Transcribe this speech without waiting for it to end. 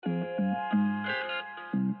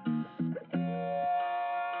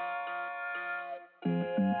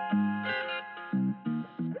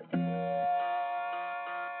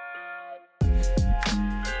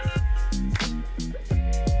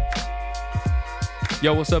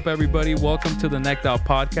Yo, what's up, everybody? Welcome to the Necked Out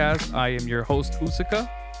Podcast. I am your host, Usica.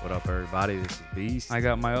 What up, everybody? This is Beast. I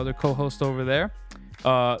got my other co-host over there.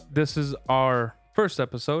 This is our first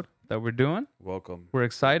episode that we're doing. Welcome. We're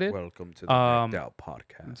excited. Welcome to the Necked Out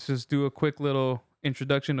Podcast. Let's just do a quick little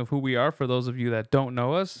introduction of who we are for those of you that don't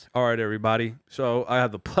know us. All right, everybody. So I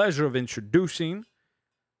have the pleasure of introducing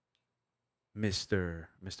Mr.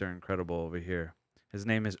 Incredible over here. His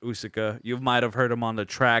name is Usica. You might have heard him on the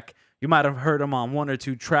track. You might have heard him on one or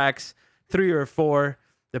two tracks, 3 or 4,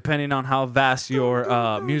 depending on how vast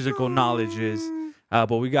your musical knowledge is.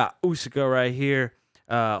 But we got Usica right here,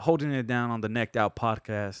 holding it down on the Necked Out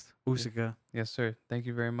Podcast. Usica. Yes, sir. Thank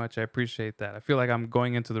you very much. I appreciate that. I feel like I'm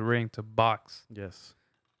going into the ring to box. Yes.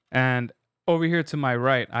 And over here to my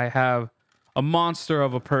right, I have a monster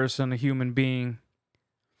of a person, a human being.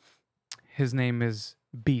 His name is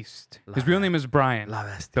Beast. His real name is Brian,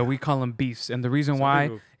 but we call him Beast. And the reason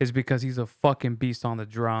why is because he's a fucking beast on the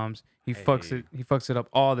drums. He fucks it up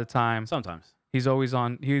all the time. Sometimes. He's always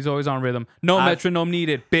on rhythm. No metronome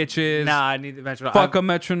needed, bitches. Nah, I need the metronome. Fuck a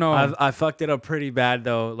metronome. I fucked it up pretty bad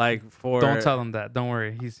though. Don't tell him that. Don't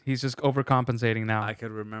worry. He's just overcompensating now. I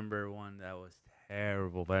could remember one that was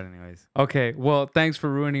terrible, but anyways. Okay, well, thanks for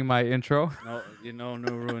ruining my intro. No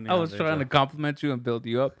ruining. I was trying to compliment you and build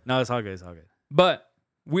you up. No, it's all good. It's all good. But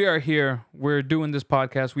we are here. We're doing this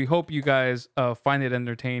podcast. We hope you guys find it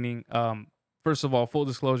entertaining. First of all, full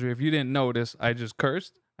disclosure, if you didn't notice, I just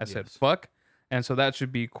cursed. I said fuck. And so that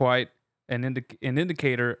should be quite an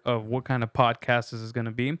indicator of what kind of podcast this is going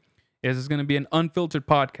to be. This is going to be an unfiltered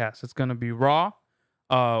podcast. It's going to be raw.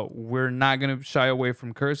 We're not going to shy away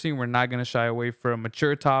from cursing. We're not going to shy away from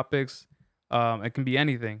mature topics. It can be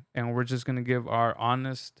anything. And we're just going to give our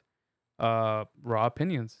honest, raw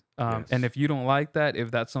opinions. And if you don't like that,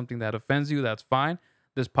 if that's something that offends you, that's fine.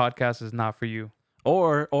 This podcast is not for you.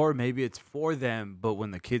 Or maybe it's for them, but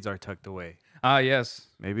when the kids are tucked away. Yes.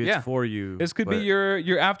 Maybe it's for you. This could be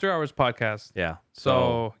your after hours podcast. Yeah.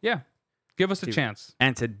 So yeah, give us a chance.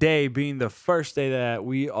 And today being the first day that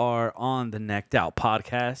we are on the Necked Out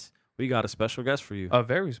Podcast, we got a special guest for you. A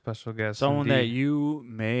very special guest. Someone indeed. that you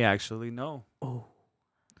may actually know. Oh,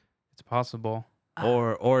 it's possible.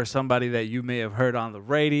 Or somebody that you may have heard on the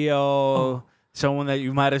radio. Oh. Someone that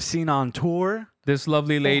you might have seen on tour. This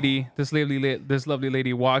lovely lady, this lovely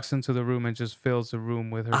lady walks into the room and just fills the room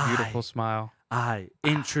with her beautiful smile.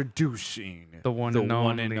 Introducing the one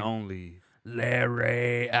and only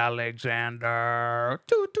Larry Alexander.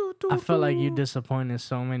 I feel like you disappointed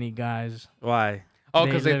so many guys. Why? Oh,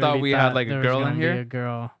 because they thought we had like a girl in here. Be a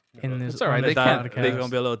girl in this. It's all right. They gonna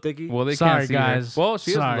be a little thicky. Well, they Sorry, can't see guys. her. Well,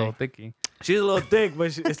 she is a little thicky. She's a little thick,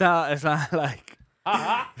 but it's not like.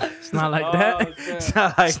 It's not like that. It's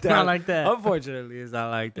not like It's that. not like that. Unfortunately, it's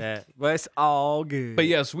not like that. But it's all good. But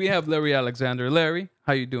yes, we have Larry Alexander. Larry,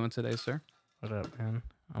 how you doing today, sir? What up, man?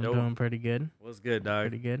 I'm doing pretty good. What's good, dog?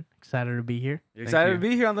 Pretty good. Excited to be here. You excited to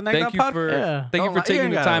be here on the Necked Out Podcast? Thank you for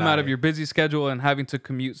taking the time out of your busy schedule and having to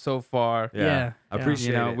commute so far. Yeah. I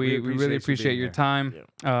appreciate it. We really appreciate your time.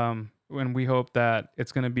 Yeah. And we hope that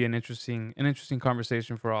it's going to be an interesting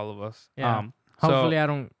conversation for all of us. Yeah. Hopefully,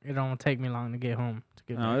 it don't take me long to get home.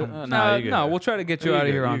 No, we'll try to get you out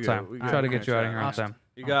of here on time. Try to get you out of here on time.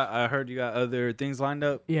 I heard you got other things lined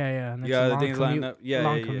up. Yeah. You got other things lined up.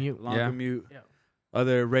 Long commute. Long commute. Yeah.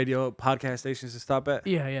 Other radio podcast stations to stop at.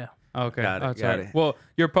 Yeah. Okay, got it. Well,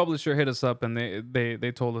 your publisher hit us up and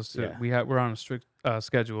they told us we're on a strict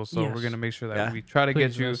schedule, so we're gonna make sure that we try to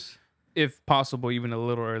get you, if possible, even a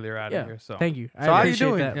little earlier out of here. So thank you. So how you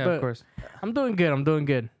doing? That, yeah, of course. I'm doing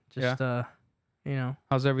good. Just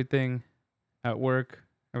how's everything at work?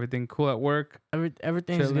 Everything cool at work?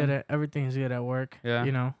 Everything's Chilling? good. Everything's good at work.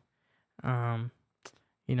 Yeah.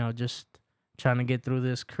 Just trying to get through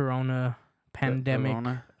this Corona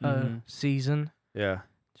pandemic season. Yeah.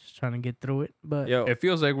 Just trying to get through it, but it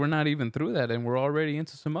feels like we're not even through that, and we're already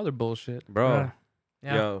into some other bullshit, bro.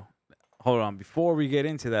 Yo, hold on. Before we get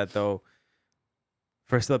into that, though,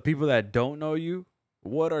 for the people that don't know you,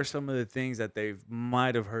 what are some of the things that they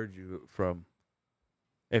might have heard you from?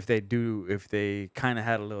 If they kind of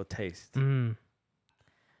had a little taste. For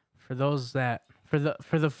those that, for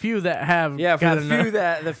the few that have, for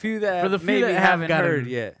the few that maybe haven't heard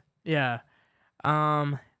yet. Yeah,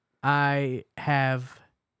 I have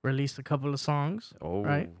released a couple of songs. Oh,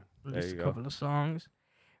 right. Released a couple of songs.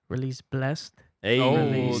 Released Blessed. Hey.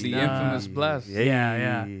 The infamous Blessed.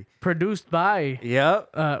 Yeah. Produced by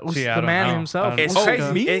the man himself.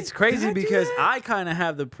 It's crazy because I kind of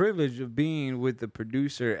have the privilege of being with the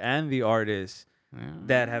producer and the artist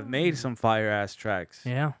that have made some fire ass tracks.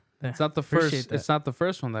 Yeah. It's not the Appreciate first. that. It's not the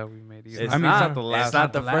first one that we made. Either. It's I mean, not, it's not the last. It's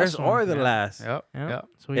not the last first one. or the Yeah. last. Yep. Yep. Yep.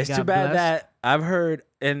 So we It's got too bad blessed. that I've heard,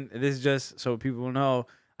 and this is just so people know,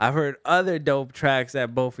 I've heard other dope tracks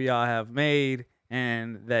that both of y'all have made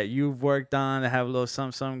and that you've worked on that have a little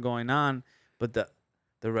something going on, but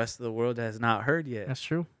the rest of the world has not heard yet. That's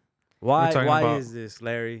true. Why? talking Why about- is this,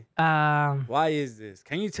 Larry? Um. Why is this?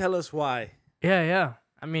 Can you tell us why? Yeah.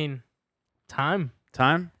 I mean, time,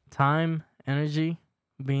 energy,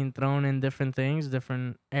 being thrown in different things,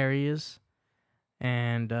 different areas,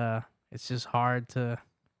 and it's just hard to,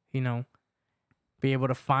 be able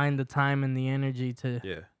to find the time and the energy to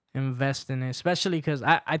Yeah. invest in it, especially because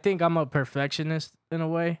I think I'm a perfectionist in a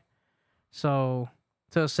way, so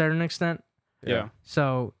to a certain extent. Yeah.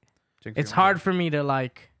 So Jinx it's your hard mother. for me to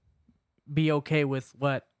like be okay with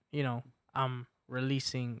what I'm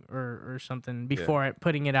releasing or something before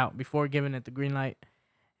putting it out, before giving it the green light,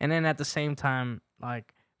 and then at the same time,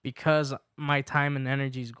 like, because my time and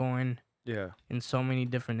energy is going Yeah. in so many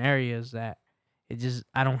different areas that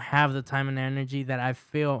I don't have the time and energy that I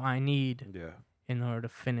feel I need Yeah. in order to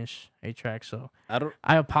finish a track. So I don't.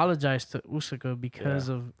 I apologize to Usica because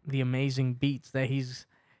of the amazing beats that he's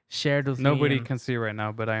shared with me. Nobody and- can see right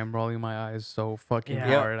now, but I am rolling my eyes so fucking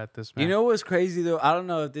Yeah. hard at this man. You know what's crazy though? I don't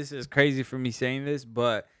know if this is crazy for me saying this,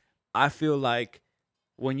 but I feel like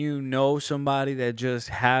when you know somebody that just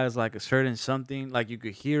has like a certain something, like you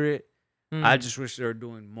could hear it. I just wish they were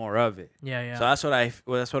doing more of it. yeah. So that's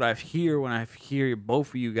what I hear when I hear both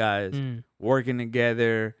of you guys working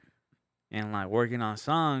together and like working on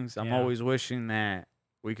songs. I'm Yeah. always wishing that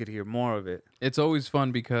we could hear more of it. It's always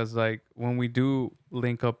fun because like when we do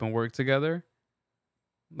link up and work together,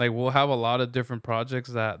 like we'll have a lot of different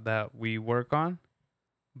projects that we work on,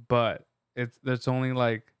 but it's only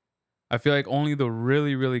like I feel like only the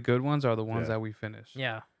really really good ones are the ones Yeah. that we finish.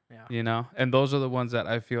 Yeah. You know, and those are the ones that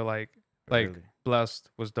I feel like Really. Blessed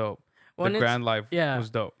was dope. Well, and The it's- Grand Life yeah. was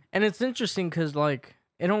dope. And it's interesting because, like,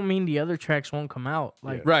 it don't mean the other tracks won't come out.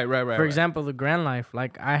 Like, Right. for example, the Grand Life.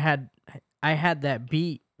 Like, I had that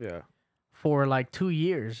beat Yeah. for like 2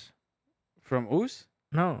 years. From Us?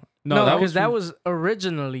 No, No, that because was that from- was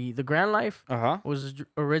originally the Grand Life Uh-huh. was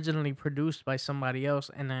originally produced by somebody else,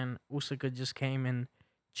 and then Usica just came and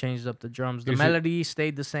changed up the drums. The You should- melody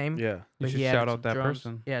stayed the same. Yeah. You but should he added shout some out that drums.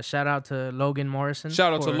 person. Yeah, shout out to Logan Morrison.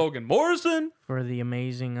 Shout out to for- Logan Morrison. for the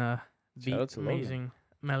amazing beat, out to Logan. amazing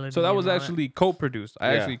melody. So that was and all actually co-produced.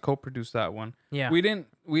 I Yeah. actually co-produced that one. yeah. We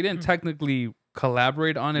didn't technically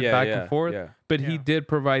collaborate on it back and forth, Yeah. but Yeah. he did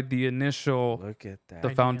provide the initial, Look at that. the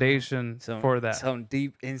idea. foundation for that. Some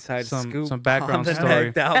deep inside Some scoop. background on the story.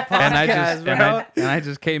 Necked Out and I podcast, just bro. and I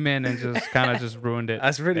just came in and just kind of just ruined it.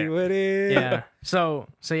 That's pretty witty. Yeah. So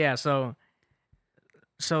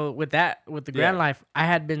with the Grand Yeah. Life, I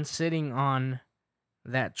had been sitting on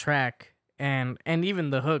that track and even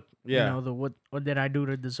the hook. Yeah. You know, the what did I do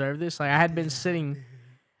to deserve this? Like I had been sitting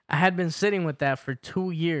with that for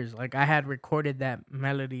 2 years. Like I had recorded that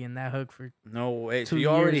melody and that hook for No way. So 2 you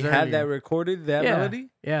already years had that earlier. recorded, that Yeah. melody?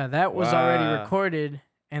 Yeah, that was already Wow. recorded,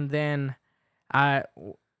 and then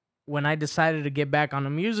when I decided to get back on the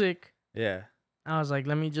music, Yeah. I was like,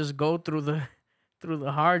 let me just go through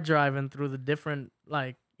the hard drive and through the different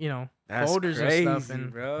That's folders crazy, and stuff,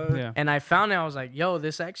 and bro. Yeah. and I found it. I was like, yo,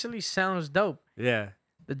 this actually sounds dope. Yeah.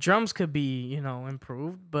 The drums could be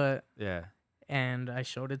improved, but Yeah. and I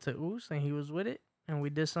showed it to Oos, and he was with it, and we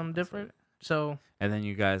did something That's different. So And then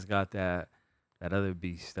you guys got that other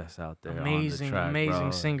beast that's out there. Amazing, on the track, amazing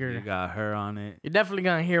bro. singer. You got her on it, you're definitely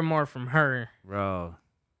gonna hear more from her, bro.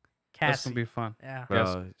 That's Cassie. gonna be fun. Yeah.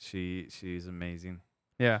 Bro, she's amazing.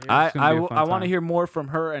 Yeah, Yeah. it's gonna be a fun I want to time. hear more from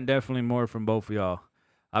her and definitely more from both of y'all.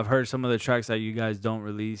 I've heard some of the tracks that you guys don't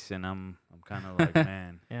release, and I'm kind of like,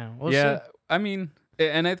 man. Yeah. We'll yeah, see. I mean,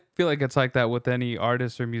 and I feel like it's like that with any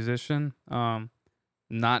artist or musician.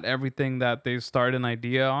 Not everything that they start an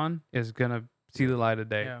idea on is gonna see the light of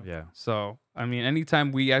day. Yeah. Yeah. So, I mean,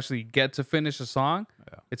 anytime we actually get to finish a song,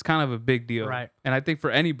 Yeah. it's kind of a big deal. Right. And I think for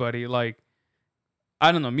anybody, like,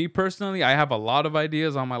 I don't know, me personally, I have a lot of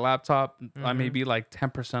ideas on my laptop. I Mhm. maybe like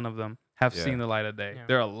 10% of them have Yeah. seen the light of day. Yeah.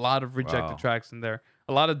 There are a lot of rejected Wow. tracks in there.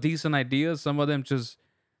 A lot of decent ideas. Some of them just,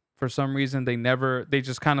 for some reason, they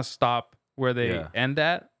just kind of stop where they Yeah. end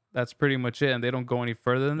at. That's pretty much it. And they don't go any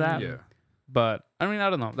further than that. Yeah. But I mean, I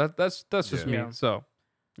don't know. That's just Yeah. me. Yeah. So,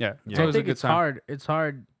 yeah. It's Yeah. I always a think good it's time. hard. It's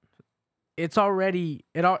hard. It's already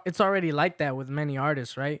like that with many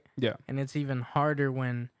artists, right? Yeah. And it's even harder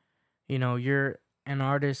when, you're an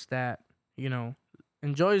artist that,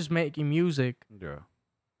 enjoys making music, Yeah.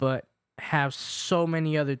 but have so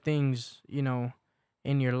many other things,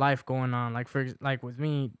 in your life going on. Like like with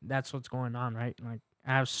me, that's what's going on, right? Like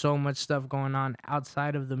I have so much stuff going on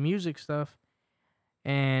outside of the music stuff,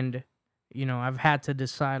 and I've had to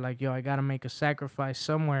decide like, yo, I gotta make a sacrifice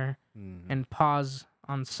somewhere and pause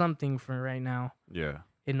on something for right now. Yeah.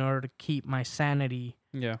 In order to keep my sanity.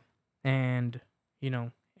 Yeah. And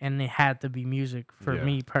and it had to be music for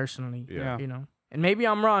me personally. Yeah. And maybe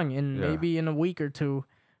I'm wrong, and Yeah. maybe in a week or two,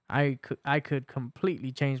 I could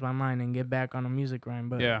completely change my mind and get back on a music grind.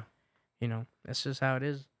 But that's just how it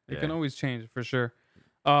is. It can always change for sure.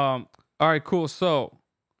 All right, cool. So,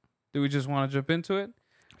 do we just want to jump into it?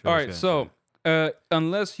 All right. So,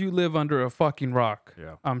 unless you live under a fucking rock,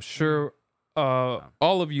 I'm sure all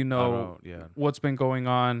of you know what's been going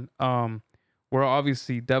on. We're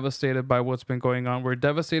obviously devastated by what's been going on. We're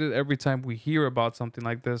devastated every time we hear about something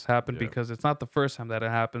like this happen because it's not the first time that it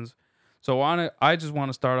happens. So on it, I just want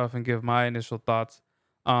to start off and give my initial thoughts.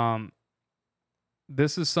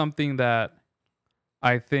 This is something that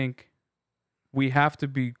I think we have to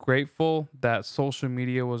be grateful that social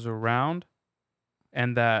media was around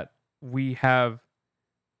and that we have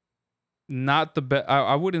not the best,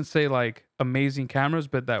 I wouldn't say like amazing cameras,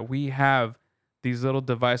 but that we have these little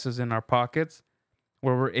devices in our pockets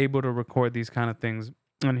where we're able to record these kind of things.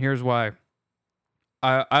 And here's why.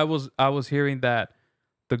 I was hearing that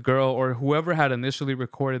the girl or whoever had initially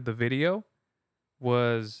recorded the video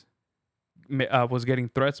was getting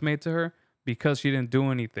threats made to her because she didn't do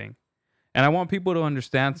anything. And I want people to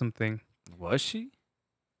understand something. Was she?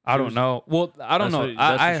 I don't know. Well, I don't know.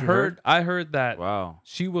 I heard that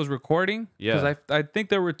she was recording because I think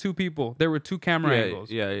there were two people. There were two camera angles.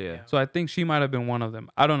 Yeah. So I think she might have been one of them.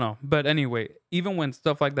 I don't know. But anyway, even when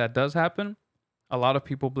stuff like that does happen, a lot of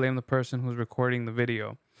people blame the person who's recording the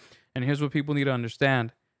video. And here's what people need to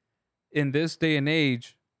understand. In this day and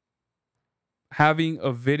age, having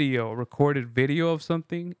a recorded video of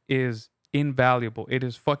something is invaluable. It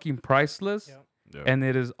is fucking priceless. Yep. Yeah. And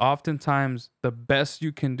it is oftentimes the best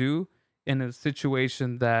you can do in a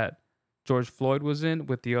situation that George Floyd was in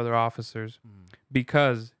with the other officers.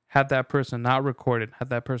 Because had that person not recorded, had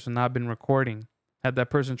that person not been recording, had that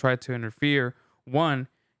person tried to interfere, one,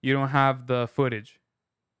 you don't have the footage,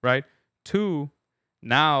 right? Two,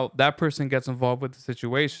 now that person gets involved with the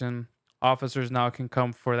situation. Officers now can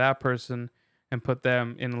come for that person and put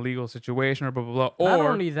them in a legal situation or blah, blah, blah. Not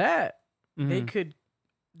only that,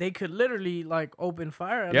 they could literally like open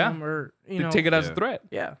fire at them or, take it as a threat.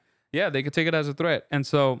 Yeah. Yeah, they could take it as a threat. And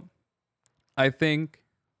so I think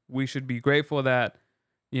we should be grateful that,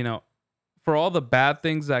 for all the bad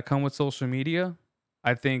things that come with social media,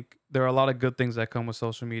 I think there are a lot of good things that come with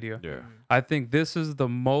social media. Yeah. I think this is the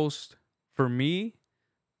most, for me,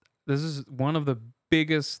 this is one of the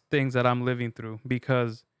biggest things that I'm living through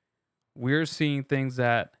because we're seeing things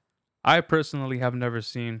that I personally have never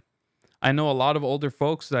seen. I know a lot of older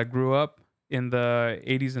folks that grew up in the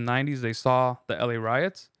 80s and 90s. They saw the LA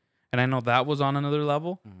riots, and I know that was on another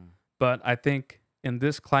level. But I think in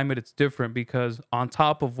this climate, it's different because on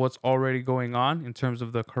top of what's already going on in terms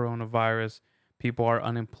of the coronavirus, people are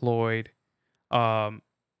unemployed.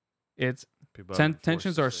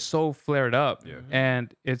 Tensions are so flared up,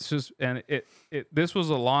 and it's just this was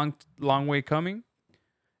a long way coming,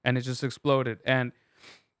 and it just exploded. And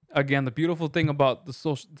again, the beautiful thing about the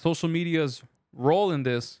social media's role in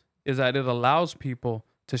this is that it allows people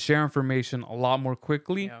to share information a lot more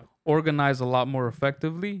quickly, organize a lot more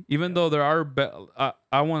effectively. Even though there are,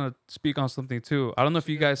 I want to speak on something too. I don't know if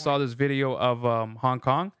you guys saw this video of Hong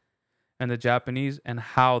Kong and the Japanese and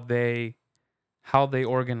how they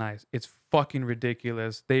organize. It's fucking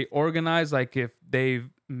ridiculous. They organize like if they've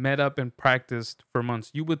met up and practiced for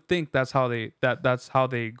months. You would think that's how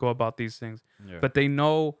they go about these things. Yeah. But they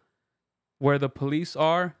know where the police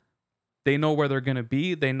are. They know where they're going to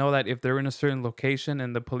be. They know that if they're in a certain location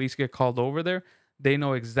and the police get called over there, they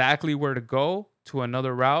know exactly where to go to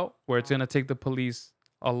another route where it's going to take the police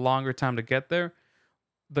a longer time to get there.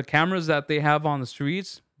 The cameras that they have on the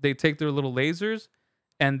streets, they take their little lasers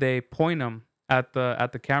and they point them at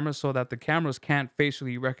the cameras so that the cameras can't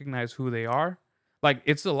facially recognize who they are. Like,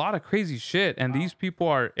 it's a lot of crazy shit, and these people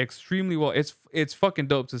are extremely well. It's fucking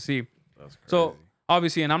dope to see. That's crazy. So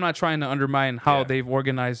obviously, and I'm not trying to undermine how they've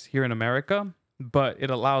organized here in America, but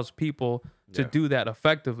it allows people to do that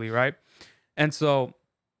effectively, right? And so,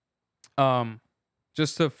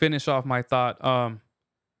 just to finish off my thought,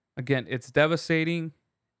 again, it's devastating.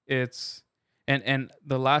 And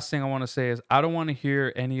the last thing I want to say is I don't want to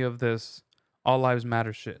hear any of this all lives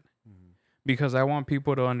matter shit, because I want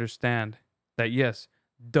people to understand that yes,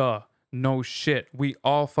 no shit, we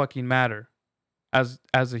all fucking matter. As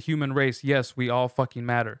a human race, yes, we all fucking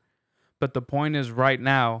matter. But the point is, right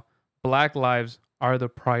now, Black lives are the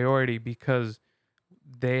priority because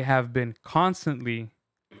they have been constantly,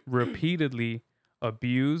 repeatedly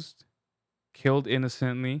abused, killed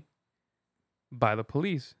innocently by the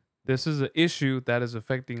police. This is an issue that is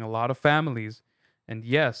affecting a lot of families. And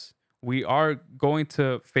yes, we are going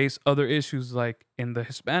to face other issues like in the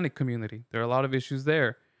Hispanic community. There are a lot of issues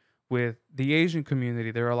there. With the Asian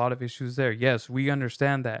community, there are a lot of issues there. Yes, we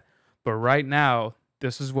understand that. But right now,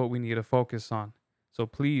 this is what we need to focus on. So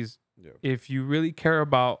please, if you really care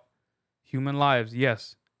about human lives,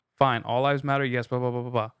 yes, fine. All lives matter. Yes, blah, blah, blah, blah,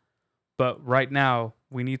 blah. But right now,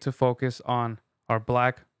 we need to focus on our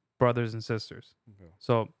black brothers and sisters. Okay.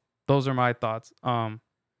 So those are my thoughts.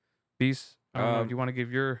 Beast, I don't know. Do you want to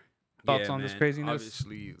give your thoughts on this craziness?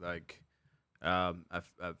 Obviously, like,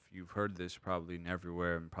 you've heard this probably in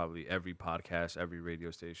everywhere and probably every podcast, every radio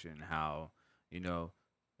station, how,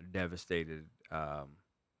 devastated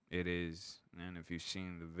it is. And if you've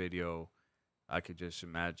seen the video, I could just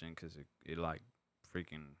imagine, because it like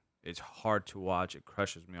freaking, it's hard to watch. It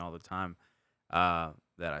crushes me all the time that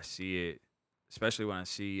I see it, especially when I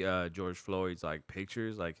see George Floyd's like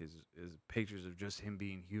pictures, like his pictures of just him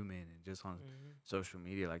being human, and just on social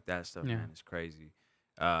media, like that stuff, man, it's crazy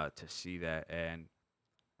to see that. And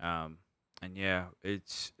yeah,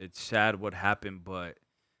 it's sad what happened, but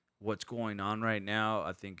what's going on right now,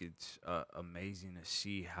 I think it's amazing to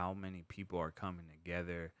see how many people are coming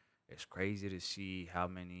together. It's crazy to see how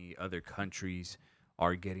many other countries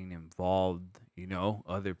are getting involved.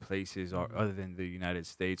 Other places are, other than the United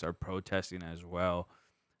States, are protesting as well.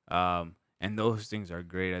 And those things are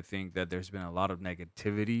great. I think that there's been a lot of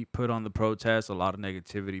negativity put on the protests, a lot of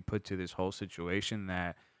negativity put to this whole situation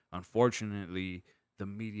that unfortunately the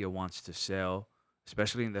media wants to sell,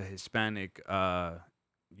 especially in the Hispanic.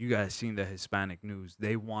 You guys seen the Hispanic news?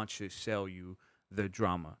 They want to sell you the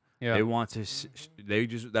drama. Yeah. They want to.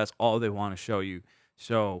 That's all they want to show you.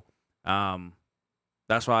 So,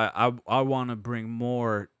 that's why I want to bring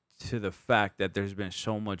more to the fact that there's been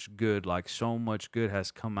so much good. Like, so much good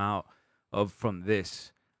has come out from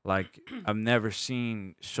this. Like, I've never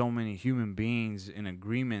seen so many human beings in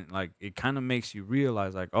agreement. Like, it kind of makes you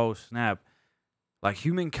realize, like, oh snap, like,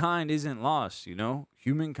 humankind isn't lost.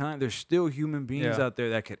 Humankind. There's still human beings out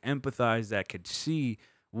there that could empathize, that could see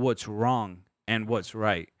what's wrong and what's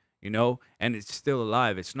right. And it's still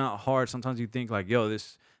alive. It's not hard. Sometimes you think like, yo,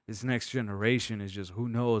 this next generation is just, who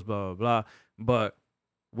knows, blah, blah, blah. But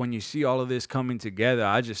when you see all of this coming together,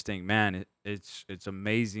 I just think, man, it's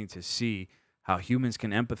amazing to see how humans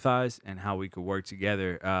can empathize and how we could work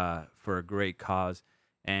together for a great cause.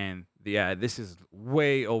 And yeah, this is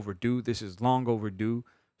way overdue. This is long overdue.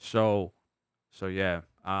 So yeah,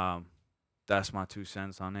 that's my 2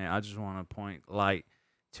 cents on it. I just want to point light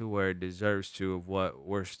to where it deserves to, of what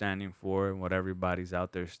we're standing for and what everybody's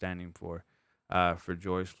out there standing for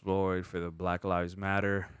George Floyd, for the Black Lives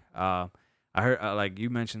Matter. I heard, like you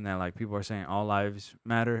mentioned, that like people are saying all lives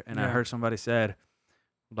matter, and I heard somebody said,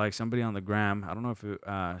 like somebody on the gram, I don't know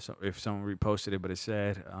if someone reposted it, but it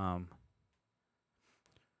said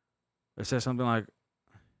something like,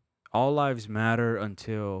 all lives matter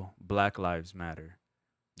until Black Lives Matter.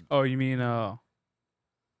 Oh, you mean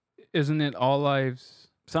isn't it all lives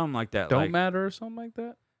something like that don't matter or something like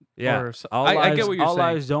that? Yeah, I get what you're saying. All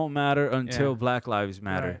lives don't matter until Black Lives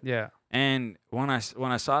Matter. Right. Yeah. And when I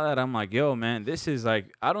saw that, I'm like, yo, man, this is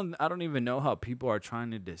like, I don't even know how people are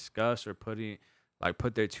trying to discuss or put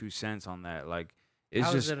their 2 cents on that. Like, it's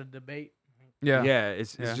how just, is it a debate? Yeah,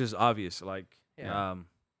 it's just obvious. Like,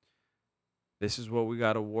 this is what we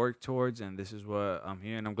got to work towards, and this is what I'm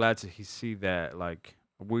here, and I'm glad to see that, like,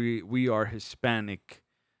 we are Hispanic,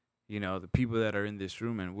 the people that are in this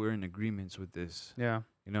room, and we're in agreements with this. Yeah.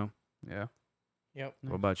 Yeah. Yep.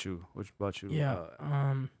 What about you? Yeah.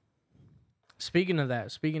 Speaking of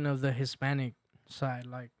that, speaking of the Hispanic side,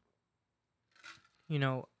 like,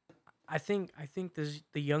 I think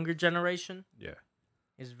the younger generation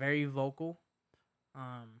is very vocal.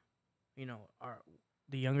 The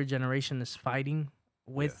younger generation is fighting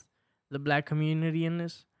with the black community in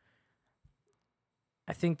this.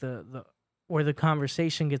 I think the where the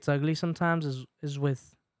conversation gets ugly sometimes is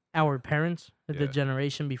with our parents, the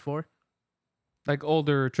generation before. Like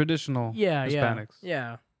older traditional Hispanics.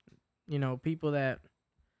 Yeah. People that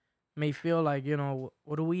may feel like,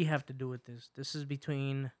 what do we have to do with this? This is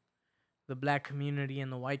between the black community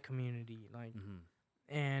and the white community. Like,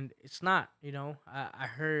 and it's not, I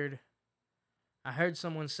heard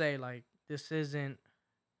someone say, like, this isn't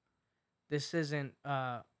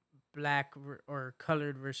black or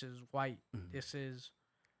colored versus white. This is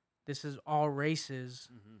all races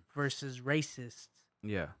versus racists.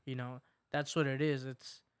 Yeah. That's what it is.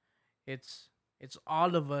 It's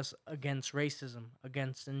all of us against racism,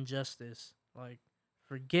 against injustice. Like,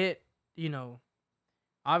 forget,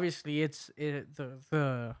 obviously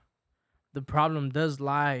the problem does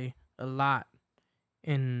lie a lot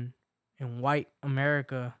in white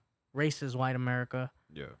America, racist white America.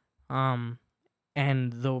 Yeah.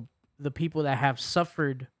 And the people that have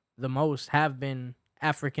suffered the most have been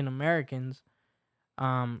African Americans.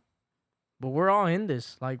 But we're all in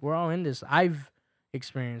this. Like, we're all in this. I've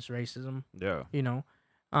experienced racism, Yeah.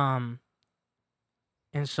 And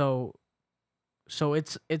so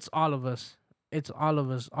it's all of us. It's all of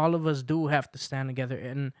us. All of us do have to stand together.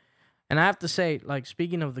 And I have to say, like,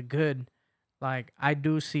 speaking of the good, like, I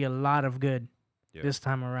do see a lot of good this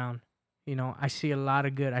time around. I see a lot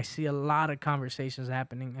of good. I see a lot of conversations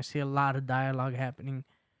happening. I see a lot of dialogue happening.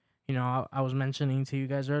 I was mentioning to you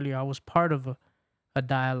guys earlier, I was part of a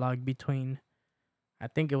dialogue between, I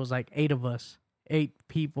think it was like 8 of us, 8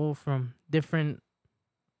 people from different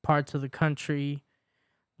parts of the country,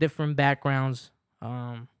 different backgrounds,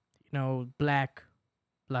 Black,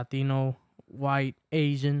 Latino, white,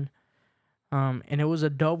 Asian. And it was a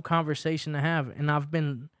dope conversation to have. And I've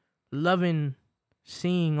been loving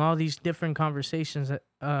seeing all these different conversations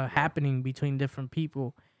happening between different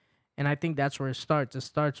people. And I think that's where it starts. It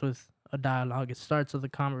starts with a dialogue. It starts with a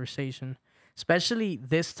conversation, especially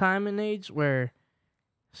this time and age where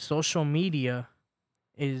social media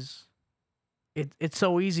is, it's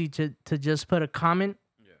so easy to just put a comment,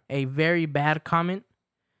 a very bad comment,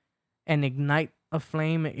 and ignite a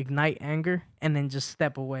flame, ignite anger, and then just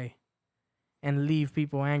step away and leave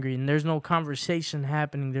people angry. And there's no conversation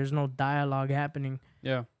happening. There's no dialogue happening.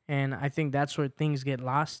 Yeah. And I think that's where things get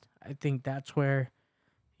lost. I think that's where,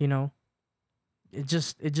 it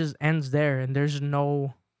just ends there, and there's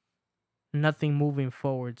nothing moving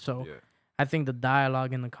forward. So I think the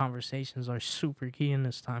dialogue and the conversations are super key in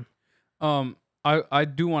this time. I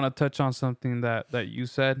do want to touch on something that you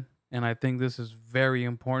said, and I think this is very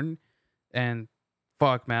important. And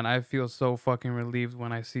fuck, man, I feel so fucking relieved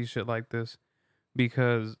when I see shit like this,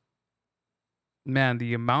 because, man,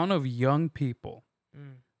 the amount of young people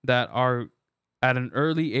that are at an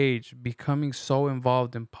early age becoming so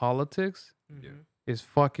involved in politics is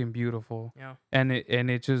fucking beautiful. Yeah. And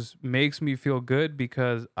it just makes me feel good,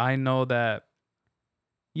 because I know that,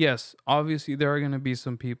 yes, obviously there are going to be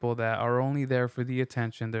some people that are only there for the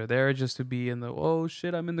attention. They're there just to be in the, oh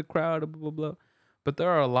shit, I'm in the crowd, blah, blah, blah. But there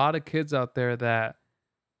are a lot of kids out there that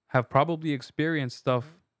have probably experienced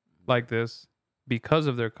stuff like this because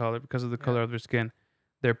of their color, because of the color of their skin.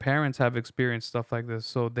 Their parents have experienced stuff like this.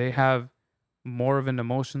 So they have more of an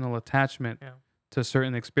emotional attachment to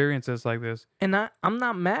certain experiences like this. And I'm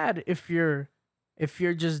not mad if you're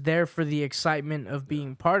just there for the excitement of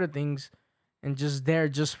being part of things and just there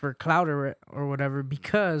just for clout or whatever,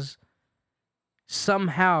 because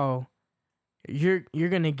somehow you're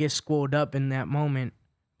going to get schooled up in that moment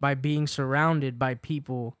by being surrounded by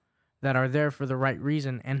people that are there for the right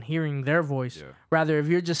reason and hearing their voice. Rather, if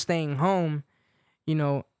you're just staying home,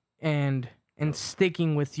 and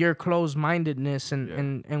sticking with your closed-mindedness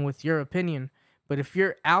and with your opinion. But if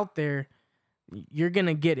you're out there, you're going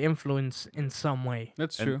to get influence in some way.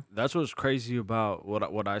 That's true. That's what's crazy about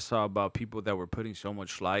what I saw about people that were putting so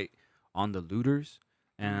much light on the looters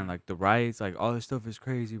and like the riots, like all this stuff is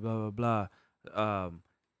crazy, blah, blah, blah.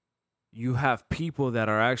 You have people that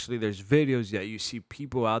are actually, there's videos that you see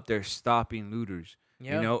people out there stopping looters,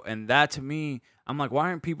 and that to me, I'm like, why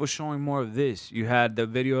aren't people showing more of this? You had the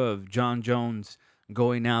video of John Jones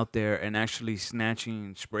going out there and actually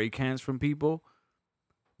snatching spray cans from people.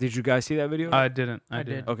 Did you guys see that video? I didn't. I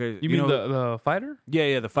did. Okay. You mean the fighter?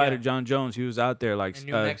 Yeah, the fighter, John Jones. He was out there like in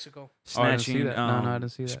New Mexico. snatching No, I didn't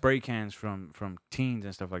see that. spray cans from teens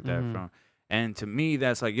and stuff like that. And to me,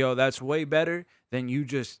 that's like, yo, that's way better than you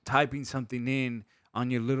just typing something in on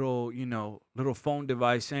your little phone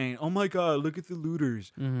device saying, "Oh my God, look at the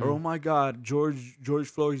looters," or "Oh my God, George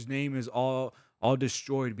Floyd's name is all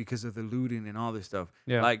destroyed because of the looting and all this stuff."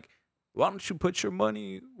 Yeah. Like, why don't you put your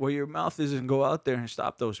money where your mouth is and go out there and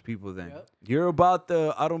stop those people then? You're about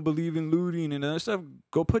the, I don't believe in looting and other stuff.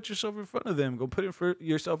 Go put yourself in front of them. Go put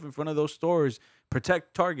yourself in front of those stores.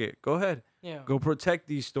 Protect Target. Go ahead. Yeah. Go protect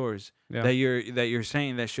these stores that you're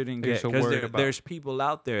saying that shouldn't get. Because there's people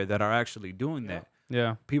out there that are actually doing that.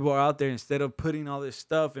 Yeah. People are out there, instead of putting all this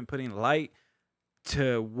stuff and putting light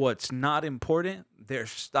to what's not important, they're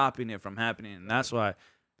stopping it from happening. And that's why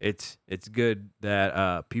it's good that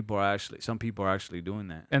some people are actually doing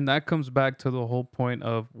that. And that comes back to the whole point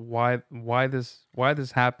of why this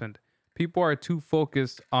happened. People are too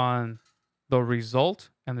focused on the result,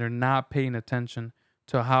 and they're not paying attention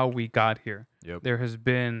to how we got here. Yep. There has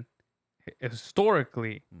been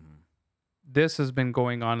historically, this has been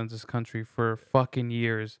going on in this country for fucking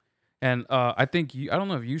years. And I think I don't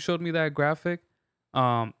know if you showed me that graphic,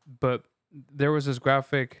 but there was this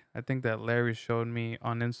graphic I think that Larry showed me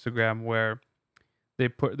on Instagram where they're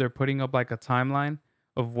putting up like a timeline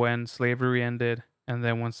of when slavery ended and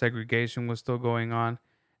then when segregation was still going on,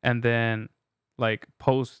 and then like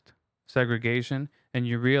post segregation, and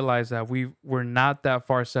you realize that we're not that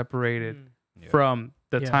far separated from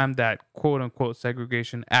the time that quote unquote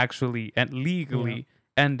segregation actually and legally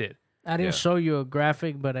ended. I didn't show you a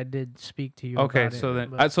graphic, but I did speak to you. Okay, about so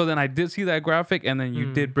it, then I did see that graphic, and then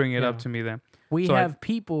you did bring it up to me. Then we have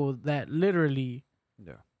people that literally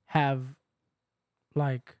have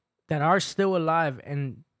like that are still alive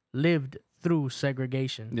and lived through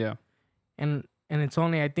segregation. Yeah, and it's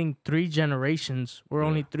only I think 3 generations. We're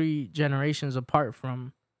only 3 generations apart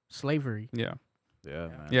from slavery. Yeah,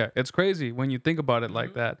 man. Yeah, it's crazy when you think about it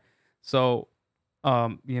like that. So,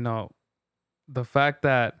 you know, the fact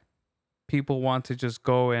that people want to just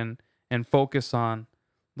go and focus on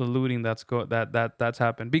the looting that's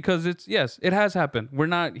happened, because it has happened. We're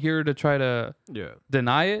not here to try to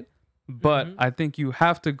deny it, but I think you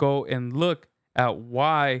have to go and look at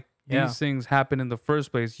why these things happen in the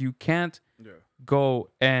first place. You can't go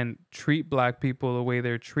and treat black people the way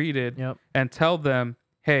they're treated and tell them,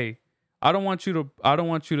 hey, I don't want you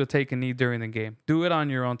to take a knee during the game. Do it on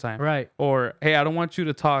your own time. Right. Or, hey, I don't want you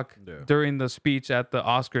to talk during the speech at the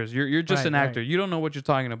Oscars. You're just an actor. You don't know what you're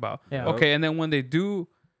talking about. Yeah. Okay. And then when they do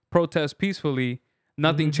protest peacefully,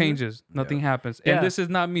 nothing changes. Nothing happens. And this is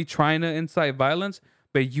not me trying to incite violence,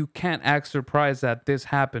 but you can't act surprised that this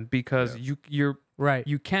happened, because you're right.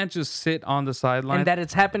 You can't just sit on the sidelines. And that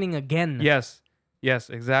it's happening again. Yes,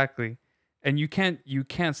 exactly. And you can't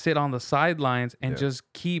sit on the sidelines and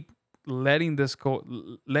just keep letting this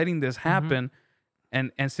happen,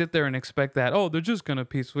 and sit there and expect that, oh, they're just gonna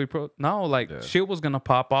peacefully shit was gonna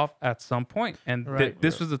pop off at some point, and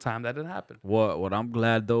this was the time that it happened. What I'm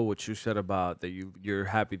glad though, what you said about that you're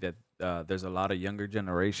happy that there's a lot of younger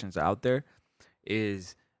generations out there,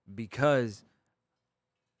 is because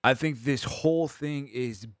I think this whole thing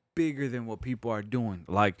is bigger than what people are doing.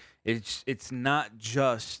 Like it's not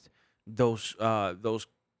just those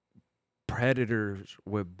predators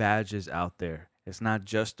with badges out there. It's not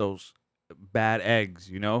just those bad eggs,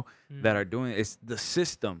 that are doing it. It's the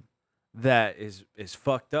system that is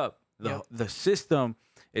fucked up. The system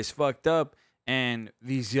is fucked up, and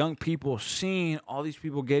these young people seeing all these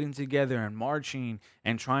people getting together and marching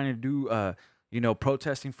and trying to do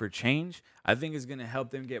protesting for change, I think is going to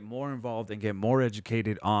help them get more involved and get more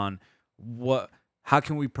educated on how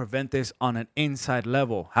can we prevent this on an inside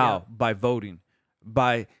level? How? By voting,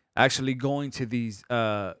 by actually going to these,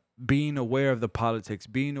 being aware of the politics,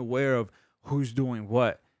 being aware of who's doing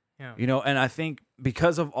what, and I think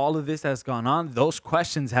because of all of this that's gone on, those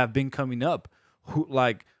questions have been coming up.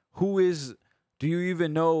 Do you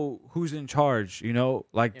even know who's in charge?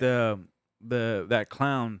 That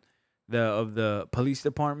clown of the police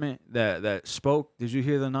department that spoke. Did you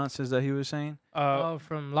hear the nonsense that he was saying?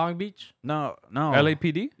 From Long Beach? No.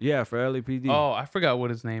 LAPD? Yeah, for LAPD. Oh, I forgot what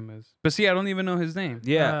his name is. But see, I don't even know his name.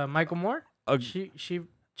 Yeah. Michael Moore?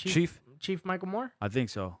 Chief Michael Moore? I think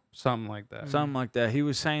so. Something like that. Something like that. He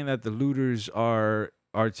was saying that the looters are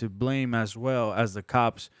to blame as well as the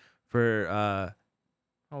cops for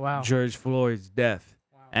George Floyd's death.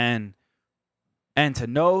 Wow. And to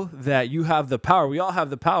know that you have the power, we all have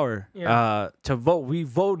the power to vote. We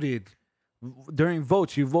voted during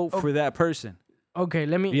votes. You vote for that person. Okay,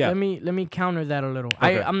 let me counter that a little.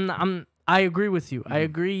 Okay. I agree with you. I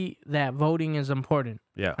agree that voting is important.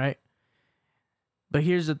 Yeah. Right. But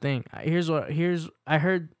here's the thing. I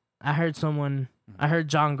heard someone. I heard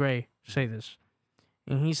John Gray say this,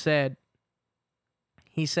 and he said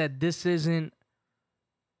this isn't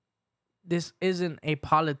a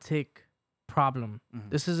politic problem.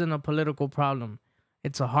 This isn't a political problem.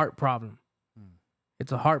 It's a heart problem.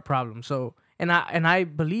 It's a heart problem. So, and I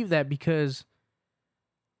believe that, because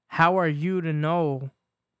how are you to know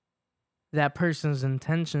that person's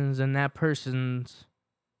intentions and that person's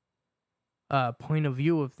point of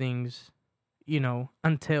view of things,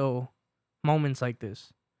 until moments like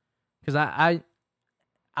this? Because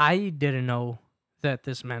I didn't know that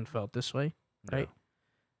this man felt this way, right?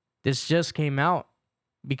 This just came out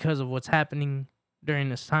because of what's happening during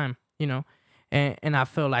this time, and I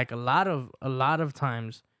feel like a lot of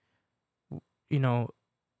times, I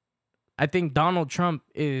think Donald Trump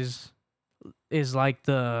is like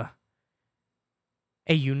a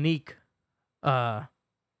unique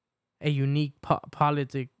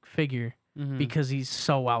politic figure, because he's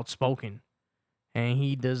so outspoken, and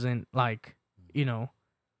he doesn't like,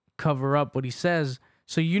 cover up what he says.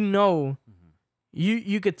 So you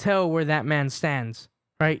could tell where that man stands,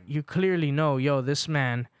 right? You clearly know, yo, this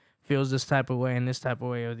man feels this type of way and this type of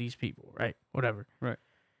way of these people, right? Whatever. Right.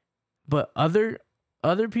 But other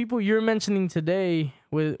people you're mentioning today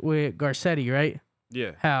with Garcetti, right?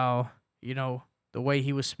 Yeah. How, the way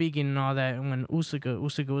he was speaking and all that, and when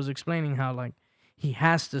Usica was explaining how like he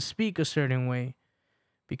has to speak a certain way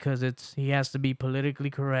because he has to be politically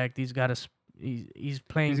correct. He's got to he's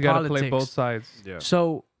playing He's got to politics. play both sides. Yeah.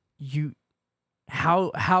 So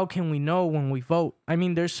how can we know when we vote? I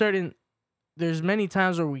mean, there's many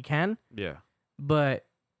times where we can. Yeah. But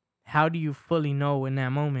how do you fully know in that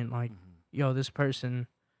moment, like, yo, this person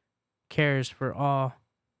cares for all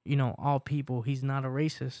people. He's not a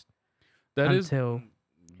racist.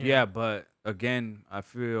 Yeah, but again, I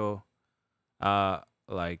feel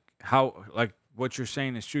like what you're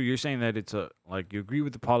saying is true. You're saying that it's you agree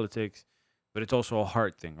with the politics, but it's also a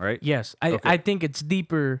heart thing, right? Yes. I think it's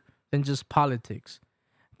deeper than just politics.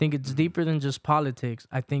 I think it's deeper than just politics.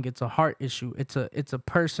 I think it's a heart issue. It's a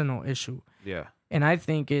personal issue. Yeah. And I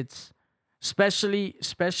think it's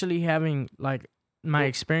especially having like my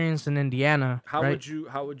experience in Indiana. How right? would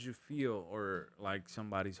you feel, or like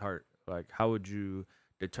somebody's heart? Like, how would you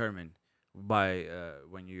determine by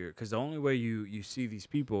when you're, because the only way you see these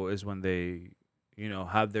people is when they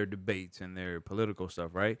have their debates and their political stuff,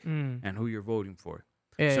 right? And who you're voting for.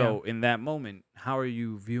 So in that moment, how are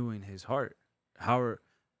you viewing his heart? I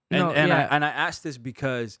asked this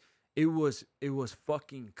because it was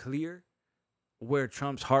fucking clear where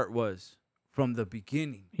Trump's heart was from the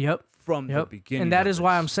beginning. Yep. From the beginning. And that is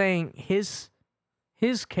why I'm saying his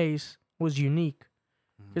case was unique.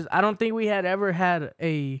 Because I don't think we had ever had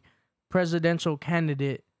a presidential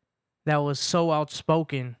candidate that was so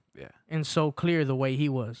outspoken and so clear the way he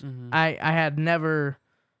was. I had never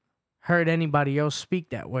heard anybody else speak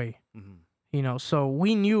that way. So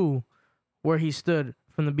we knew where he stood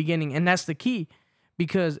from the beginning. And that's the key,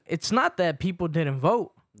 because it's not that people didn't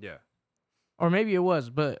vote. Yeah. Or maybe it was,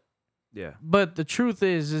 but yeah. But the truth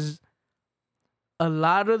is a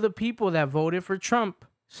lot of the people that voted for Trump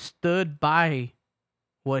stood by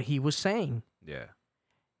what he was saying. Yeah.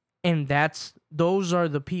 And those are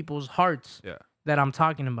the people's hearts that I'm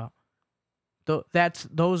talking about.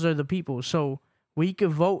 Those are the people. So we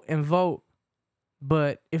could vote and vote,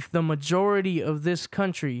 but if the majority of this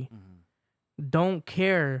country don't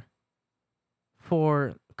care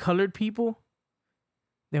for colored people,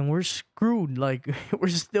 then we're screwed. Like, we're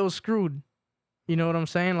still screwed. You know what I'm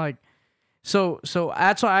saying? Like, so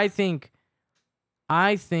that's why I think,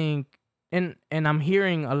 and I'm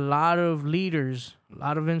hearing a lot of leaders, a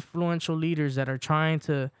lot of influential leaders that are trying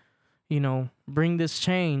to, bring this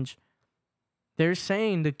change. They're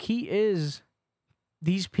saying the key is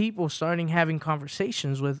these people starting having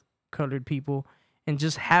conversations with colored people and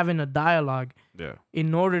just having a dialogue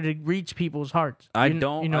in order to reach people's hearts. I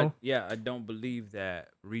don't believe that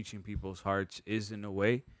reaching people's hearts is in a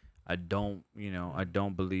way. I don't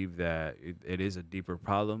believe that it is a deeper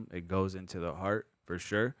problem. It goes into the heart for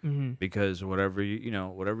sure, because whatever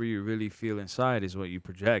you really feel inside is what you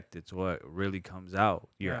project. It's what really comes out.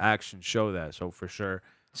 Your actions show that. So for sure.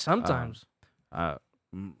 Sometimes.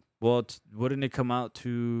 Well, wouldn't it come out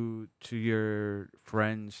to your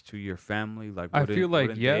friends, to your family? Like, I feel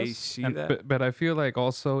like yes, they see that? But I feel like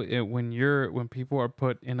also when people are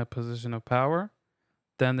put in a position of power,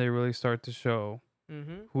 then they really start to show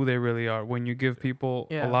who they really are. When you give people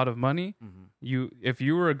a lot of money, if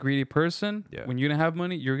you were a greedy person when you didn't have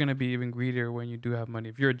money, you're gonna be even greedier when you do have money.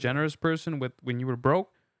 If you're a generous person when you were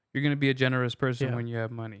broke, you're gonna be a generous person when you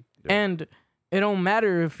have money. And it don't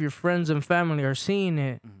matter if your friends and family are seeing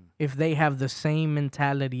it if they have the same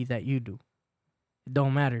mentality that you do. It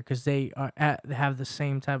don't matter, because they have the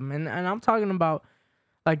same type of, and I'm talking about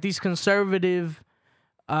like these conservative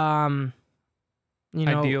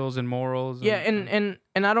ideals and morals. And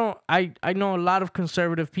I know a lot of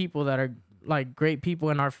conservative people that are like great people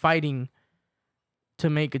and are fighting to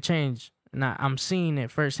make a change. And I'm seeing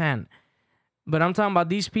it firsthand. But I'm talking about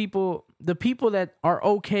these people, the people that are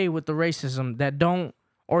okay with the racism, that don't,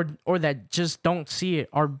 or that just don't see it,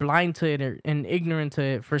 are blind to it and ignorant to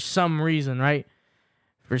it for some reason, right?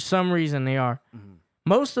 For some reason they are.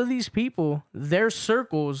 Most of these people, their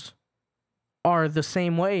circles are the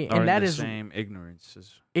same way, and that is same ignorance.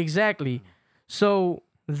 Exactly. So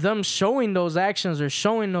them showing those actions or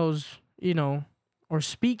showing those, or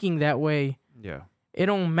speaking that way, it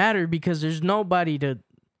don't matter, because there's nobody to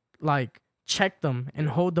like check them and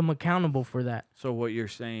hold them accountable for that. So what you're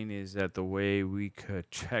saying is that the way we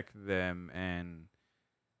could check them, and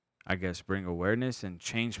I guess, bring awareness and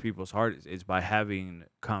change people's hearts is by having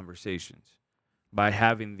conversations, by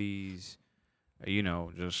having these,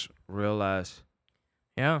 just real ass.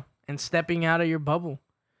 Yeah, and stepping out of your bubble.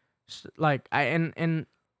 Like and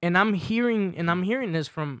I'm hearing this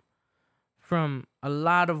from a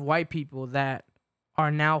lot of white people that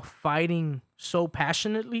are now fighting so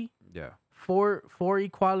passionately Yeah. for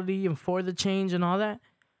equality and for the change and all that.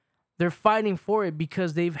 They're fighting for it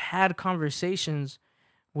because they've had conversations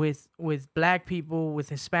with black people, with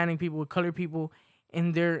Hispanic people, with colored people,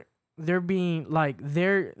 and they're being like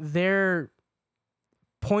their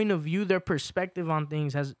point of view, their perspective on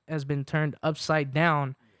things has been turned upside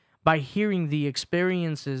down by hearing the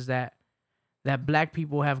experiences that black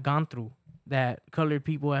people have gone through, that colored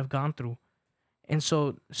people have gone through. And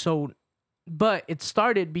but it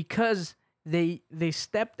started because they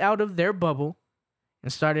stepped out of their bubble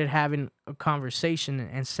and started having a conversation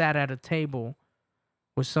and sat at a table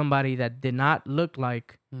with somebody that did not look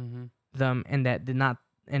like them and that did not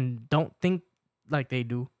and don't think like they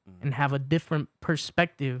do and have a different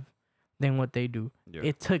perspective than what they do. Yeah.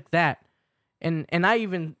 It took that. And I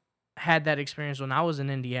even had that experience when I was in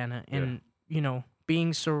Indiana and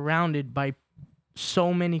being surrounded by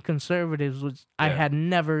so many conservatives, which I had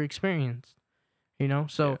never experienced.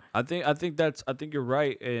 So I think you're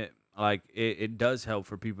right. It does help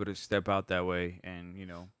for people to step out that way and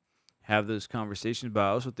have those conversations. But I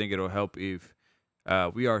also think it'll help if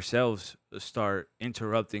we ourselves start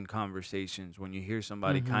interrupting conversations when you hear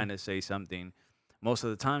somebody kind of say something. Most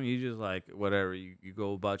of the time, you just like whatever you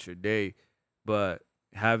go about your day, but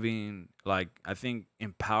having I think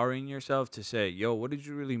empowering yourself to say, "Yo, what did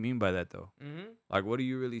you really mean by that, though? Like, what are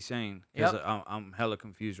you really saying?" Because I'm hella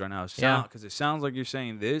confused right now. Because it sounds like you're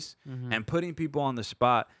saying this, and putting people on the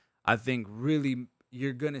spot. I think really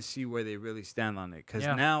you're gonna see where they really stand on it. Because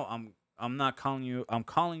now I'm not calling you. I'm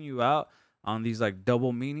calling you out on these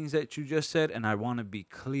double meanings that you just said, and I want to be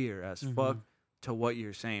clear as fuck to what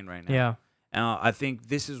you're saying right now. Yeah. And I think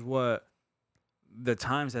this is what the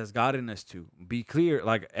times has gotten us to be clear.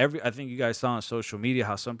 I think you guys saw on social media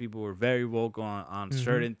how some people were very vocal on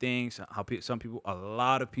certain things. How a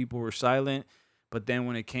lot of people were silent. But then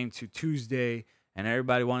when it came to Tuesday and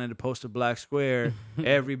everybody wanted to post a black square,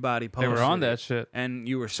 everybody posted. They were on that shit. And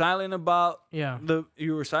you were silent about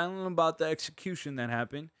the execution that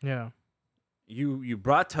happened. Yeah. You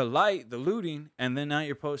brought to light the looting, and then now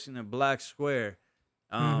you're posting a black square.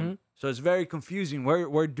 So it's very confusing.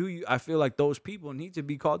 Where do you? I feel like those people need to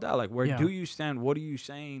be called out. Like, where do you stand? What are you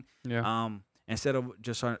saying? Yeah. Instead of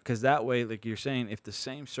just because that way, like you're saying, if the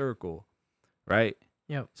same circle, right?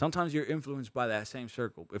 Yep. Sometimes you're influenced by that same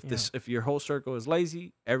circle. If your whole circle is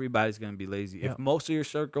lazy, everybody's gonna be lazy. Yep. If most of your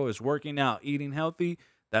circle is working out, eating healthy,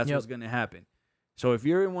 that's what's gonna happen. So if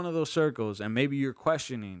you're in one of those circles and maybe you're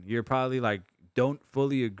questioning, you're probably don't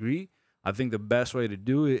fully agree. I think the best way to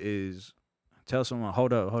do it is tell someone,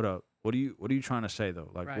 hold up. What are you trying to say though?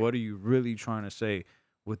 Right. What are you really trying to say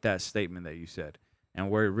with that statement that you said? And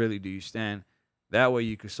where really do you stand? That way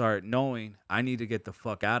you can start knowing I need to get the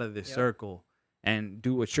fuck out of this circle and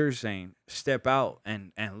do what you're saying. Step out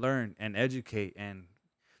and learn and educate and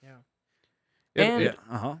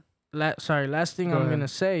last thing I'm gonna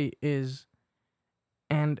say is,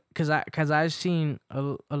 and because I've seen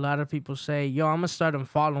a lot of people say, yo, I'm gonna start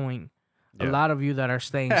unfollowing a lot of you that are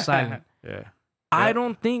staying silent. Yeah. I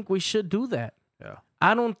don't think we should do that. Yeah.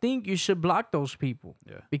 I don't think you should block those people.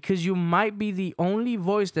 Yeah. Because you might be the only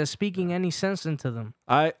voice that's speaking any sense into them.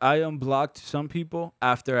 I unblocked some people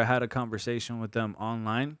after I had a conversation with them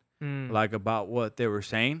online, about what they were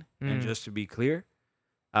saying, and just to be clear,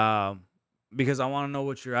 because I want to know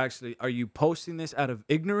what are you posting this out of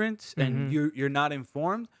ignorance and you're not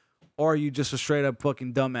informed, or are you just a straight up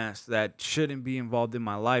fucking dumbass that shouldn't be involved in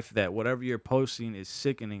my life? That whatever you're posting is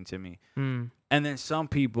sickening to me. And then some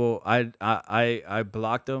people, I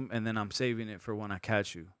blocked them, and then I'm saving it for when I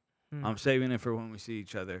catch you. I'm saving it for when we see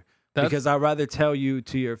each other. Because I'd rather tell you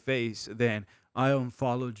to your face than I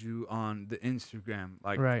unfollowed you on the Instagram.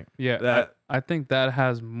 Right. Yeah. I think that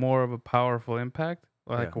has more of a powerful impact,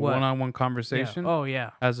 a one-on-one conversation. Yeah. Oh,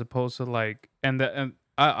 yeah. As opposed to and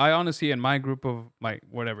I honestly, in my group of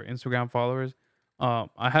Instagram followers,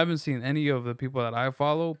 I haven't seen any of the people that I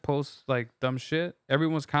follow post dumb shit.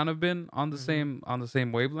 Everyone's kind of been on the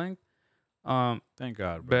same wavelength. Thank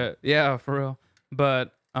God, bro. But yeah, for real.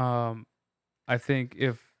 But I think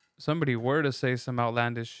if somebody were to say some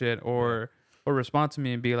outlandish shit or respond to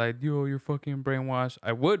me and be like, "Yo, you're fucking brainwashed,"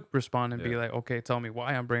 I would respond and be like, "Okay, tell me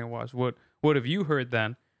why I'm brainwashed. What have you heard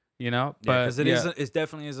then?" But because it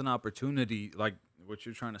definitely is an opportunity. what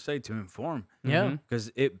you're trying to say, to inform. Yeah.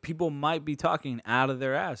 Because people might be talking out of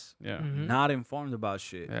their ass. Yeah. Not informed about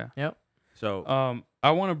shit. Yeah. Yep. So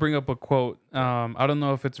I want to bring up a quote. I don't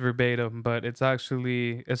know if it's verbatim, but it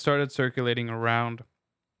started circulating around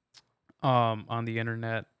on the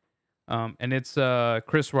internet. And it's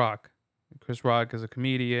Chris Rock. Chris Rock is a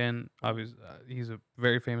comedian. Obviously, he's a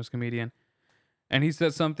very famous comedian, and he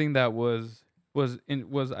said something that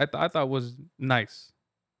I thought was nice,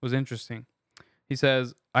 was interesting. He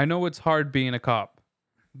says, "I know it's hard being a cop,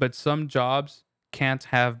 but some jobs can't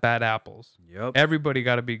have bad apples. Yep. Everybody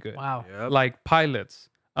got to be good. Wow. Yep. Like pilots,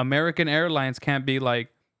 American Airlines can't be like,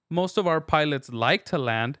 most of our pilots like to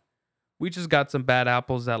land. We just got some bad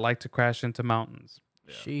apples that like to crash into mountains."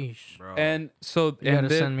 Sheesh. Bro. And so, You gotta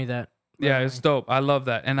send me that. yeah, Right it's away. dope. I love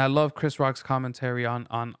that, and I love Chris Rock's commentary on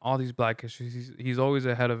all these black issues. He's always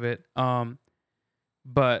ahead of it.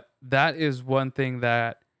 But that is one thing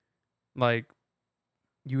that, like,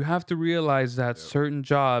 you have to realize that certain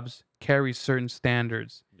jobs carry certain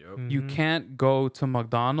standards. Yep. You can't go to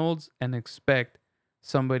McDonald's and expect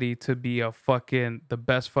somebody to be the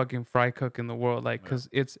best fucking fry cook in the world, like, because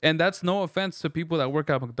and that's no offense to people that work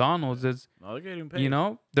at McDonald's. It's, They're getting paid. you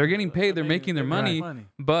know, they're getting paid, they're making their money,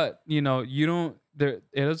 but you know, it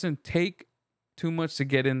doesn't take too much to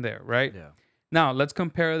get in there, right? Yeah. Now let's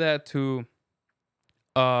compare that to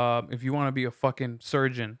if you want to be a fucking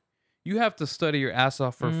surgeon, you have to study your ass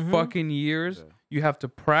off for fucking years. Yeah. You have to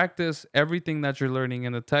practice everything that you're learning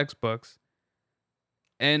in the textbooks.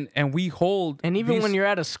 And we hold, And even these, when you're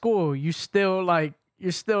at a school, you're still not. yeah,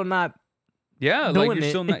 like doing you're it.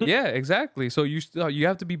 still not, yeah, exactly. So you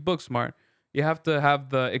have to be book smart. You have to have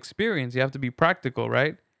the experience. You have to be practical,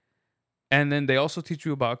 right? And then they also teach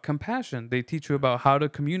you about compassion. They teach you about how to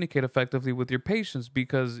communicate effectively with your patients,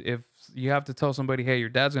 because if you have to tell somebody, hey, your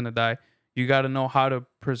dad's gonna die, you got to know how to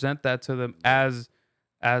present that to them as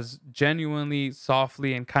genuinely,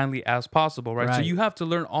 softly, and kindly as possible, right? So Right. you have to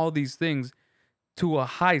learn all these things to a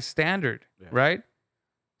high standard, Yeah. right?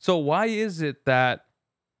 So why is it that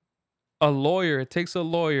it takes a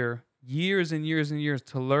lawyer years and years and years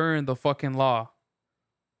to learn the fucking law,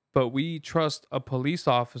 but we trust a police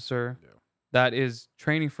officer that is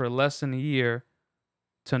training for less than a year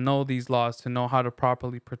to know these laws, to know how to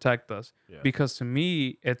properly protect us? Yeah. Because to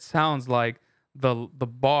me, it sounds like the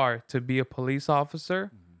bar to be a police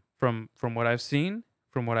officer, from what I've seen,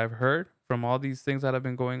 from what I've heard, from all these things that have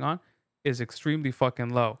been going on, is extremely fucking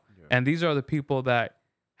low. Yeah. And these are the people that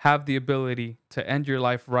have the ability to end your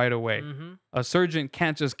life right away. A surgeon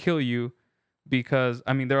can't just kill you because,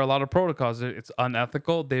 I mean, there are a lot of protocols. It's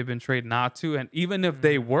unethical. They've been trained not to. And even if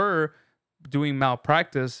they were doing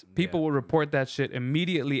malpractice, people will report that shit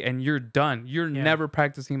immediately and you're done. You're never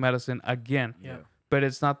practicing medicine again. Yeah. But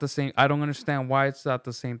it's not the same. I don't understand why it's not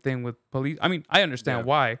the same thing with police. I mean, I understand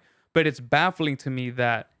why, but it's baffling to me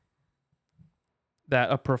that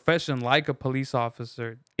a profession like a police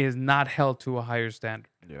officer is not held to a higher standard.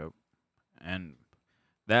 Yep. And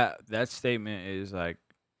that statement is like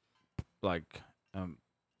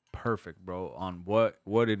perfect, bro, on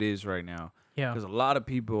what it is right now. Yeah. Because a lot of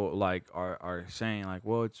people like are saying like,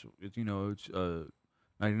 well, it's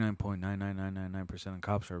 99.99999% of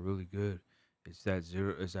cops are really good. It's that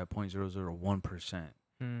 0.001%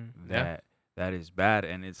 that is bad,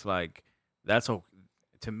 and it's like that's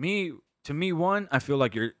to me. One, I feel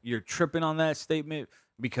like you're tripping on that statement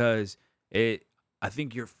because I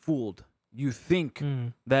think you're fooled. You think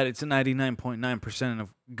that it's 99.9%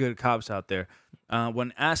 of good cops out there.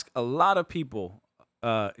 When ask a lot of people,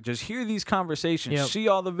 just hear these conversations, see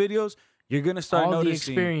all the videos, you're gonna start all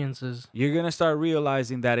noticing the experiences. You're gonna start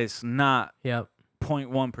realizing that it's not Yep.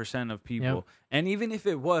 0.1% of people. Yep. And even if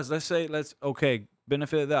it was,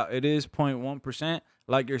 benefit of that, it is 0.1%.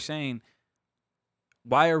 Like you're saying,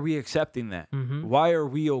 why are we accepting that? Why are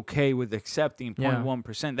we okay with accepting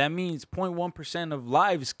 0.1%? That means 0.1% of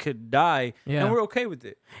lives could die, and we're okay with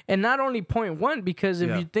it. And not only 0.1, because if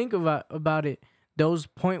you think about it, those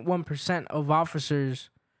 0.1% of officers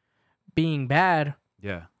being bad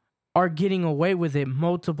are getting away with it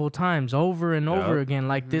multiple times, over and over again.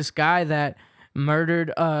 Like this guy that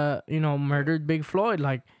murdered Big Floyd.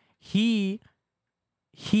 Like he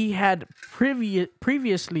had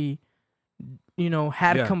previously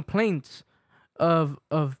had complaints of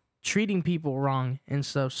treating people wrong and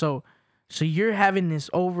stuff. So you're having this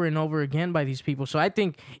over and over again by these people. So I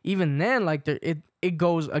think even then, like it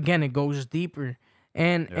goes deeper.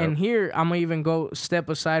 And here I'm gonna even go step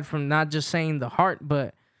aside from not just saying the heart,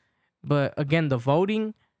 but again the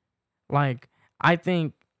voting. Like I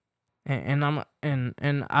think, I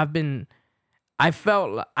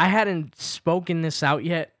felt I hadn't spoken this out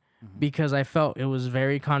yet, because I felt it was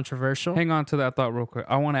very controversial. Hang on to that thought real quick.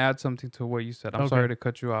 I want to add something to what you said. I'm sorry to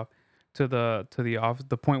cut you off. To the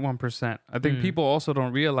 0.1%. I think people also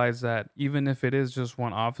don't realize that even if it is just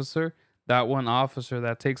one officer, that one officer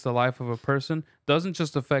that takes the life of a person doesn't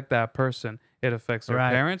just affect that person. It affects their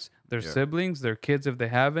parents, their siblings, their kids if they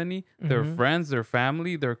have any, their friends, their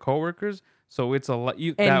family, their coworkers. So it's a lot.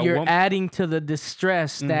 And you're adding to the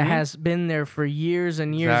distress that has been there for years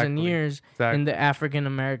and years and years in the African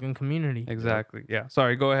American community. Exactly. Yeah.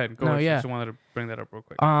 Sorry. Go ahead. Go ahead. Just wanted to bring that up real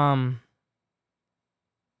quick.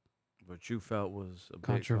 What you felt was a bit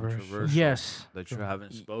controversial. Yes. That you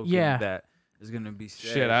haven't spoken. Yeah. That is going to be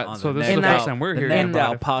said. Shit. So this is the first time we're here. And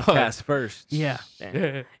our podcast first. Yeah.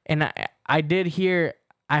 And I did hear.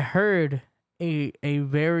 I heard a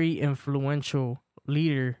very influential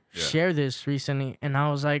leader share this recently, and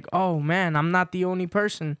I was like, oh man, I'm not the only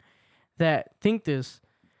person that think this.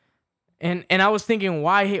 And I was thinking,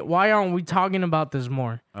 why aren't we talking about this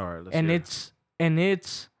more? All right, let's hear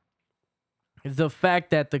it. It's the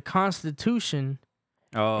fact that the Constitution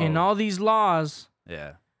and all these laws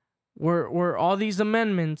were all these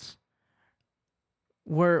amendments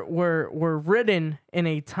were written in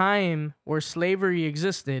a time where slavery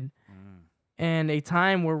existed and a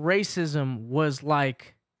time where racism was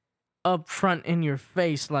like up front in your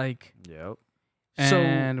face, like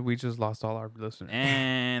and we just lost all our listeners.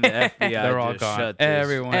 And the FBI they're all just gone. shut this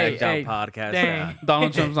Everyone podcast down.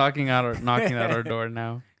 Donald Trump's knocking at our door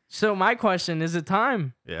now. So my question is: it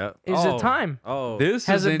time? Yeah. Is it time? Oh, this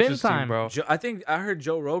has is it been time, bro? I think I heard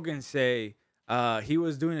Joe Rogan say he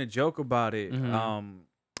was doing a joke about it.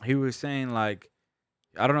 He was saying like,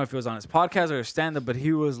 I don't know if it was on his podcast or a stand-up, but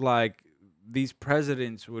he was like, these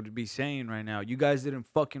presidents would be saying right now, you guys didn't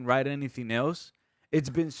fucking write anything else. It's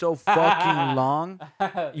been so fucking long.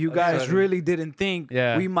 You guys really didn't think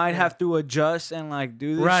we might have to adjust and like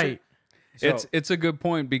do this shit? So, it's a good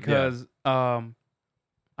point because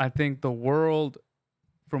I think the world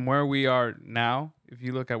from where we are now, if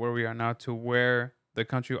you look at where we are now to where the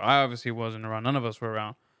country, I obviously wasn't around, none of us were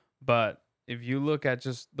around, but if you look at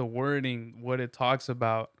just the wording, what it talks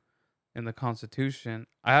about in the Constitution,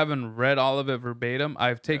 I haven't read all of it verbatim.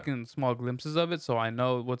 I've taken small glimpses of it, so I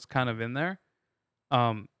know what's kind of in there.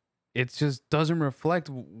 It just doesn't reflect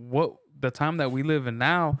what the time that we live in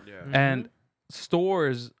now. And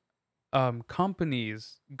stores,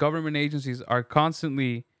 companies, government agencies are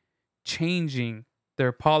constantly changing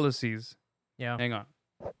their policies. Hang on.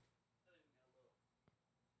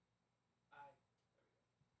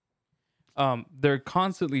 They're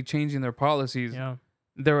constantly changing their policies.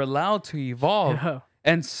 They're allowed to evolve.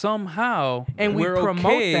 And somehow, and we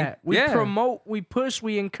promote that. We promote, we push,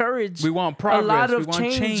 we encourage. We want progress. A lot of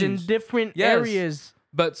change in different areas.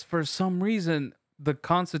 But for some reason, the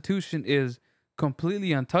Constitution is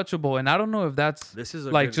completely untouchable. And I don't know if that's this is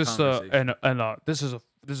like just this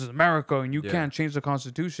is America and you can't change the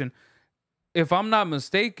Constitution. If I'm not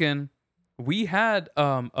mistaken, we had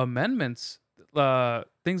amendments,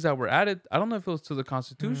 things that were added. I don't know if it was to the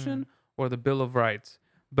Constitution or the Bill of Rights.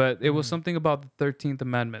 But it was something about the 13th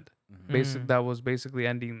Amendment, that was basically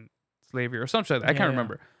ending slavery or something like that. I can't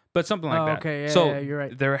remember, but something like that. Okay, so you're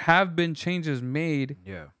right. There have been changes made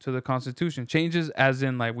to the Constitution. Changes as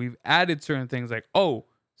in like we've added certain things like, oh,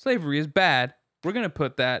 slavery is bad. We're going to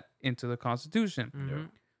put that into the Constitution.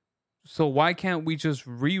 So why can't we just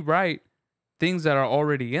rewrite things that are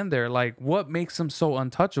already in there? Like what makes them so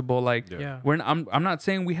untouchable? Like I'm not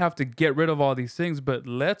saying we have to get rid of all these things, but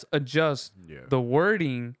let's adjust the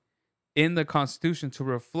wording in the Constitution to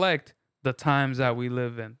reflect the times that we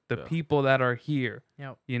live in, the people that are here.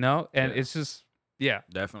 You know, and it's just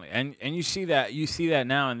definitely. And you see that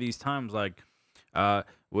now in these times, like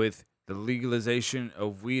with the legalization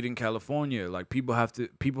of weed in California, like people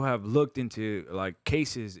have looked into like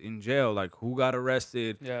cases in jail, like who got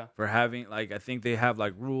arrested for having, like I think they have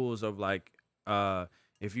like rules of like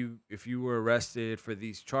if you were arrested for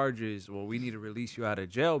these charges, well, we need to release you out of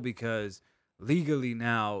jail because legally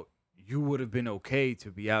now you would have been okay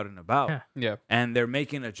to be out and about. And they're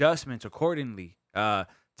making adjustments accordingly to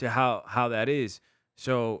how that is.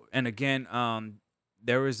 So, and again,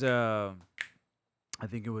 there was I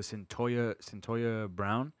think it was Centoya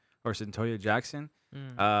Brown or Centoya Jackson.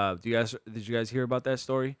 Did you guys hear about that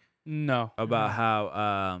story? No. About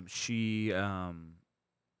how she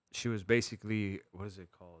was basically, what is it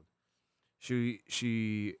called? She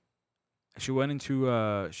went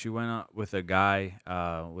out with a guy,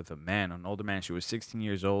 with a man, an older man. She was 16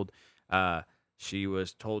 years old. She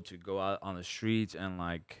was told to go out on the streets and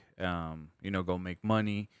like go make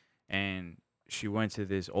money, and she went to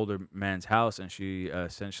this older man's house and she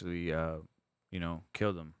essentially,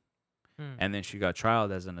 killed him. and then she got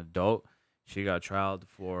trialed as an adult. She got trialed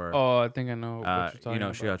for Oh, I think I know what you're talking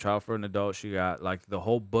about. she got trialed for an adult. She got like the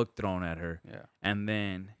whole book thrown at her. Yeah. And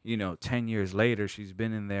then, 10 years later, she's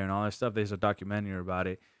been in there and all that stuff. There's a documentary about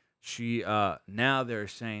it. She now they're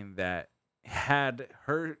saying that had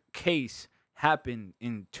her case happened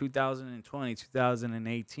in 2020,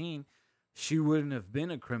 2018, she wouldn't have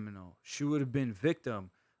been a criminal. She would have been victim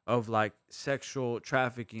of like sexual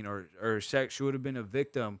trafficking or sex. She would have been a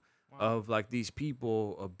victim of like these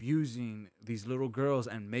people abusing these little girls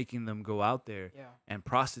and making them go out there and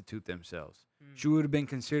prostitute themselves. She would have been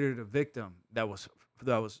considered a victim that was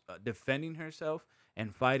defending herself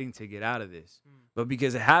and fighting to get out of this. But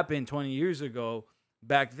because it happened 20 years ago,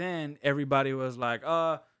 back then everybody was like,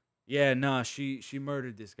 yeah, no, she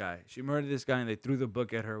murdered this guy. She murdered this guy and they threw the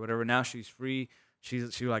book at her, whatever. Now she's free. She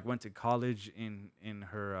like went to college in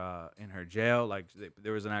her jail. Like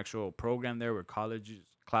there was an actual program there where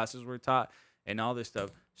classes were taught and all this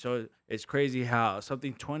stuff. So it's crazy how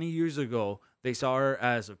something 20 years ago they saw her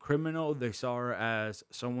as a criminal, they saw her as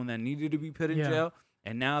someone that needed to be put in jail,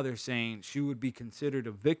 and now they're saying she would be considered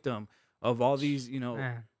a victim of all these,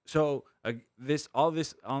 Man. So all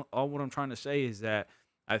what I'm trying to say is that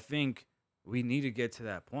I think we need to get to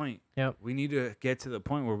that point. Yep. We need to get to the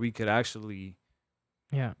point where we could actually.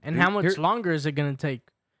 Yeah. And how much longer is it gonna take?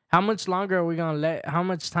 How much longer are we gonna let? How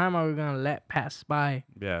much time are we gonna let pass by?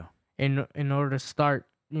 Yeah. In order to start,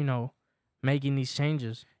 making these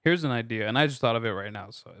changes. Here's an idea, and I just thought of it right now,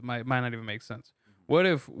 so it might not even make sense. What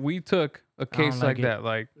if we took a case like that?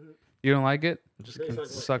 Like, you don't like it? Just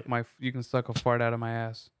You can suck a fart out of my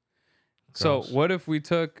ass. So what if we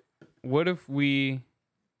take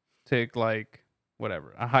like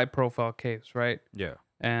whatever, a high profile case, right? Yeah.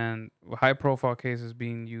 And high profile case is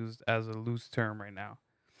being used as a loose term right now.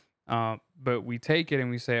 But we take it and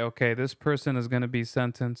we say, okay, this person is going to be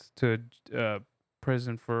sentenced to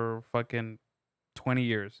prison for fucking 20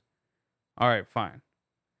 years. All right, fine.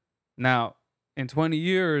 Now, in 20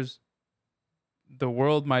 years, the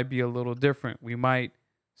world might be a little different. We might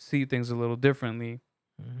see things a little differently.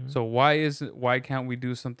 Mm-hmm. So why can't we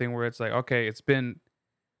do something where it's like, okay, it's been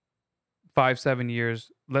 5-7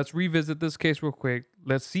 years. Let's revisit this case real quick.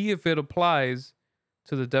 Let's see if it applies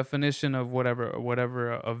to the definition of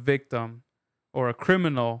whatever a victim or a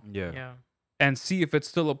criminal. Yeah. And see if it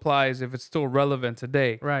still applies, if it's still relevant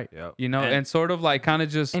today. Right. Yep. And sort of like kind of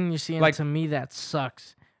just And you see, like, to me, that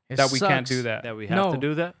sucks. we can't do that. That we have to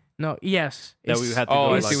do that. No. Yes. That we have to Oh,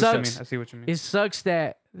 go. I it see Like, what you sucks. mean. I see what you mean. It sucks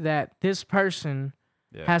that this person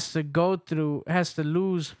has to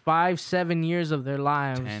lose 5-7 years of their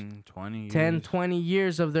lives. 10, 20 years. 10, 20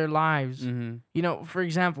 years of their lives. Mm-hmm. For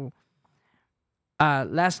example,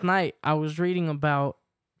 last night I was reading about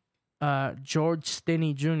George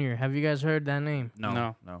Stinney Jr. Have you guys heard that name?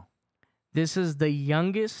 No. This is the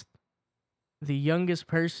youngest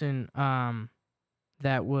person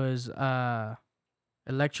that was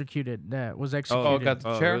electrocuted, that was executed. Oh, got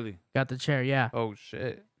the chair? Really? Got the chair, yeah. Oh,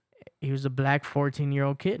 shit. He was a black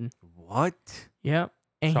 14-year-old kid. What? Yep.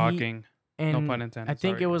 And Shocking. and No pun intended. I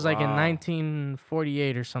think Sorry. it was like in Wow.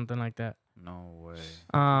 1948 or something like that. No way.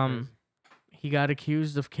 He got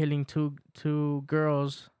accused of killing two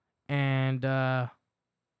girls, and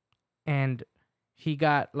he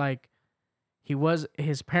got like,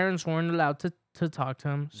 his parents weren't allowed to talk to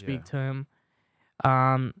him, speak to him.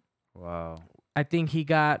 Wow. I think he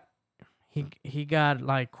got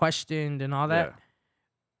like questioned and all that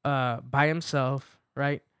by himself,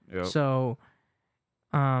 right? Yep. So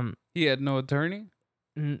He had no attorney?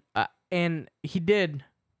 and he did,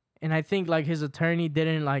 and I think like his attorney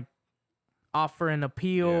didn't like offer an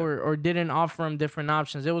appeal or didn't offer him different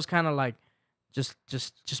options. It was kind of like just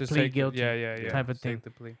plead guilty, type of thing, Take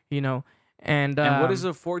the plea. And what is a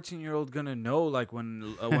 14-year-old gonna know? Like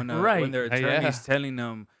when Right. when their attorney's telling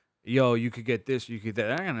them, "Yo, you could get this, you could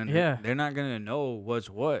that." They're not gonna know what's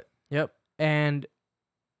what. Yep. And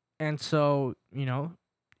so,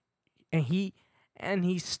 and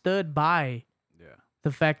he stood by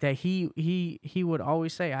the fact that he would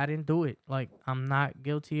always say, "I didn't do it. Like, I'm not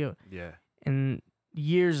guilty of." Yeah. And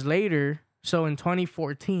years later, so in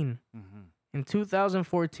 2014, Mm-hmm. in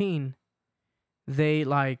 2014, they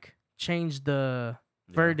like changed the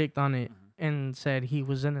verdict on it and said he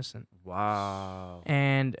was innocent. Wow.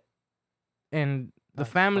 And the That's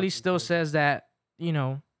family fucking still crazy. says that,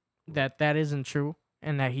 that isn't true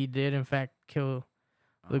and that he did in fact kill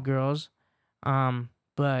the girls.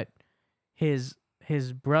 But his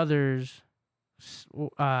brothers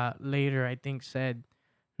later, I think, said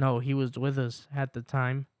no, he was with us at the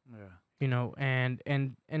time. Yeah. And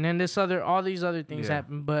then all these other things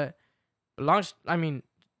happened, but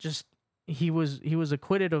just he was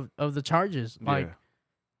acquitted of the charges. Like,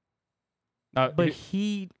 but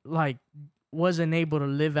he like wasn't able to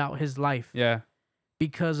live out his life. Yeah.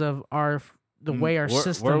 Because of the way our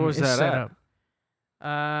system where was is that set at? up.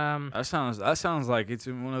 That sounds like it's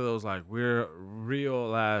in one of those like we're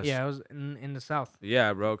real ass. Yeah, it was in the South.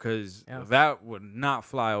 Yeah, bro, because that would not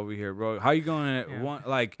fly over here, bro. How you going to want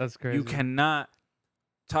like? That's crazy. You cannot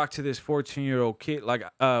talk to this 14-year-old kid like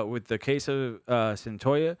with the case of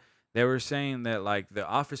Centoya. They were saying that like the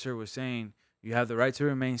officer was saying you have the right to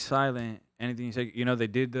remain silent. Anything you say, they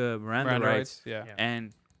did the Miranda rights,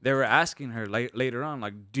 and they were asking her later on,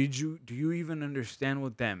 like, do you even understand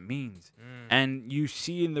what that means? And you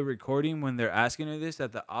see in the recording when they're asking her this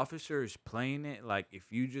that the officer is playing it like,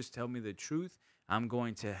 if you just tell me the truth, I'm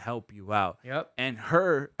going to help you out. Yep. And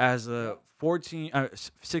her as a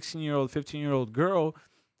 16-year-old, 15-year-old girl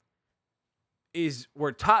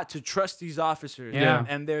we're taught to trust these officers. Yeah.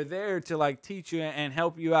 And they're there to like teach you and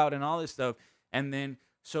help you out and all this stuff. And then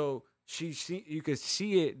so you could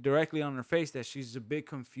see it directly on her face that she's a bit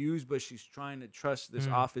confused, but she's trying to trust this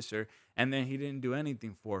officer. And then he didn't do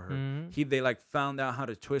anything for her. They like found out how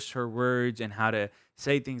to twist her words and how to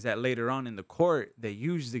say things that later on in the court they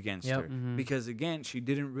used against her. Because again, she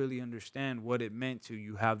didn't really understand what it meant to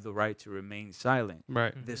you have the right to remain silent.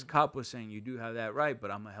 Right. This cop was saying you do have that right,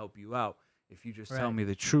 but I'm gonna help you out. If you just tell me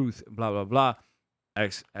the truth, blah blah blah,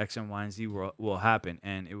 X and Y and Z will happen.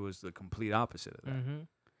 And it was the complete opposite of that.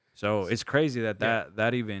 So it's crazy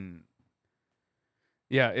that even.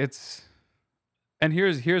 Yeah, it's. And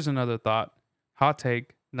here's another thought. Hot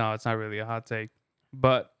take. No, it's not really a hot take.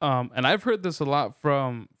 But and I've heard this a lot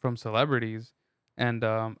from celebrities. And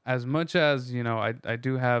as much as, I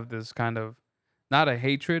do have this kind of not a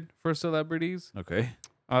hatred for celebrities. Okay.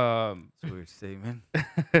 It's a weird statement.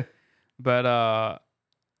 But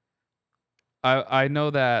I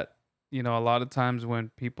know that, a lot of times when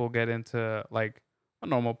people get into like a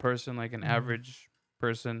normal person, like an average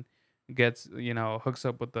person gets, hooks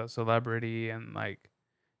up with a celebrity, and like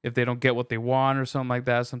if they don't get what they want or something like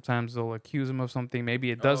that, sometimes they'll accuse them of something.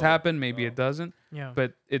 Maybe it does happen, maybe it doesn't. Yeah.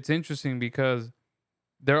 But it's interesting because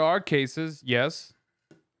there are cases, yes,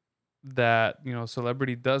 that,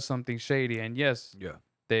 celebrity does something shady, and yes,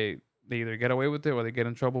 they either get away with it or they get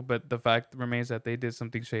in trouble, but the fact remains that they did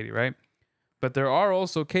something shady, right? But there are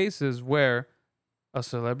also cases where a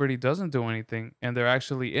celebrity doesn't do anything and they're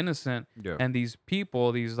actually innocent, and these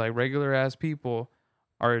people, these like regular ass people,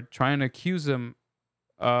 are trying to accuse them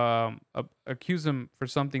for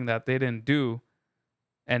something that they didn't do,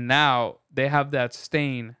 and now they have that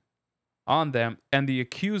stain on them, and the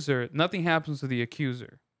accuser, nothing happens to the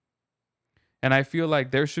accuser. And I feel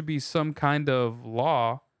like there should be some kind of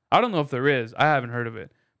law. I don't know if there is. I haven't heard of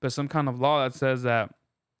it. But some kind of law that says that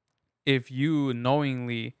if you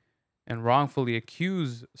knowingly and wrongfully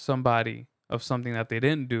accuse somebody of something that they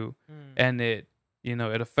didn't do, and it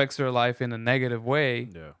affects their life in a negative way,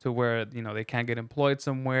 to where, they can't get employed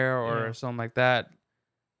somewhere or something like that,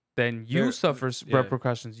 then you suffer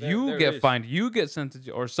repercussions. You get fined. You get sent to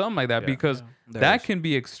jail or something like that, because that can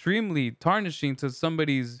be extremely tarnishing to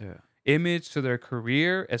somebody's image, to their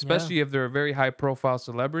career, especially if they're a very high profile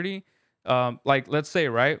celebrity. Like, let's say,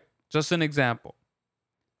 right, just an example,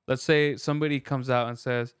 let's say somebody comes out and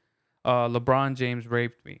says LeBron James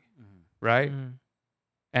raped me, right?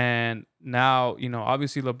 And now,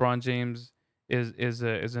 obviously LeBron James is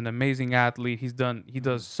an amazing athlete. He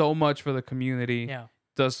does so much for the community,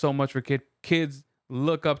 does so much for kids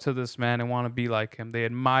look up to this man and want to be like him. They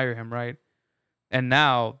admire him, right? And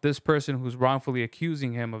now this person who's wrongfully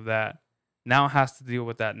accusing him of that now has to deal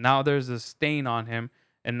with that. Now there's a stain on him.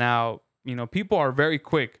 And now, people are very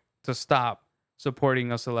quick to stop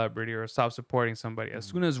supporting a celebrity or stop supporting somebody. As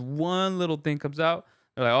soon as one little thing comes out,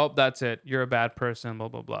 they're like, oh, that's it. You're a bad person, blah,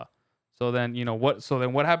 blah, blah. So then,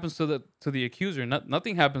 what happens to the accuser?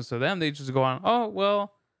 Nothing happens to them. They just go on, oh,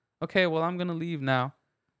 well, okay, well, I'm going to leave now.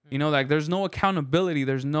 Like there's no accountability.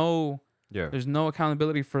 There's no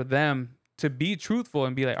accountability for them to be truthful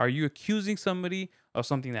and be like, are you accusing somebody of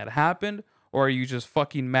something that happened, or are you just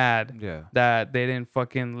fucking mad that they didn't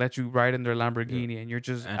fucking let you ride in their Lamborghini and you're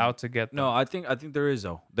just out to get them? No, I think there is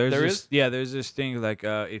though. There's this thing like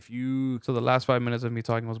if you. So the last 5 minutes of me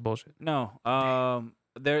talking was bullshit. No,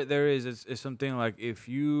 there is. It's something like if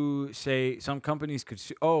you say some companies could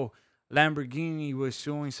sue. Oh, Lamborghini was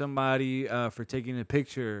suing somebody for taking a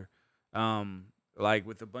picture, like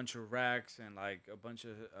with a bunch of racks and like a bunch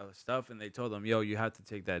of stuff, and they told them, yo, you have to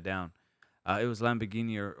take that down. It was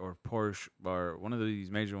Lamborghini or Porsche or one of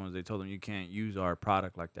these major ones. They told them you can't use our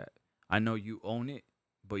product like that. I know you own it,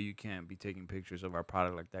 but you can't be taking pictures of our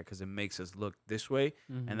product like that because it makes us look this way,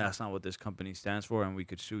 and that's not what this company stands for, and we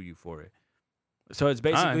could sue you for it. So it's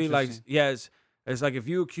basically like, it's like if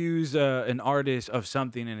you accuse an artist of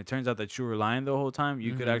something and it turns out that you were lying the whole time,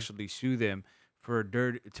 you could actually sue them for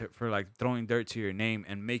for like throwing dirt to your name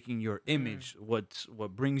and making your image what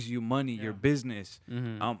brings you money, your business,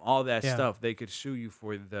 all that stuff. They could sue you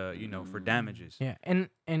for the for damages. Yeah,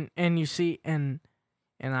 and you see, and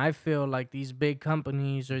I feel like these big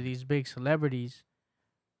companies or these big celebrities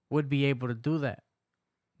would be able to do that.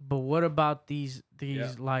 But what about these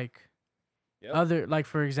like other, like,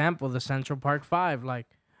 for example, the Central Park Five? Like,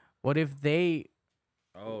 what if they?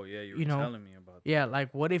 Oh yeah, you were telling me about that. Yeah,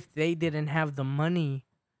 like what if they didn't have the money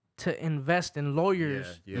to invest in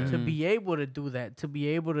lawyers to be able to do that, to be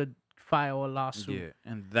able to file a lawsuit,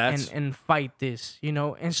 and that's and fight this,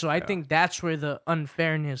 And so I think that's where the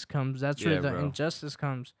unfairness comes. That's where the injustice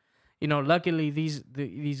comes. Luckily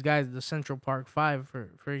these guys, the Central Park Five,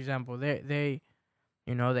 for example, they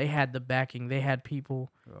had the backing. They had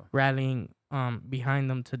people rallying behind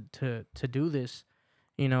them to do this,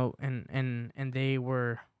 and they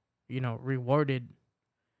were, rewarded.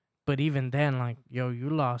 But even then, like, yo, you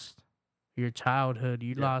lost your childhood.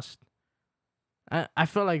 You lost. I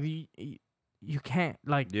feel like you can't,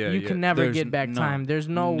 like, you can never get back time. There's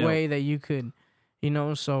no way that you could,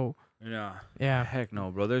 so. Yeah. Heck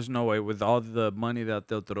no, bro. There's no way. With all the money that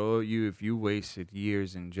they'll throw at you, if you wasted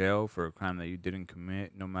years in jail for a crime that you didn't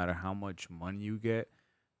commit, no matter how much money you get,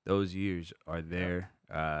 those years are there.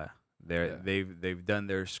 They've done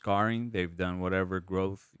their scarring. They've done whatever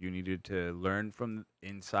growth you needed to learn from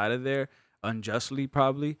inside of there, unjustly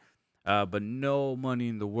probably. But no money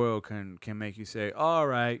in the world can make you say, all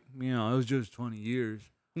right, it was just 20 years.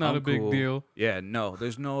 Not a big deal. Yeah, no.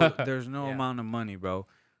 There's no amount of money, bro.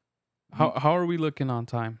 How are we looking on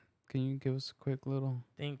time? Can you give us a quick little?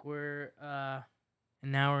 I think we're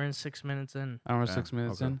an hour and 6 minutes in. Hour 6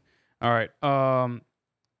 minutes in. All right.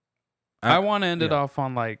 I want to end it off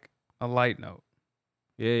on like a light note.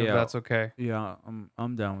 Yeah, if that's okay. Yeah,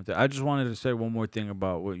 I'm down with that. I just wanted to say one more thing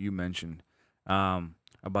about what you mentioned,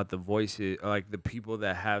 about the voices, like the people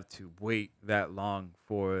that have to wait that long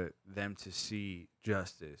for them to see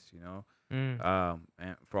justice. And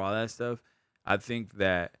for all that stuff, I think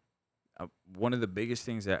that. One of the biggest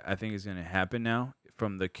things that I think is going to happen now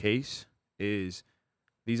from the case is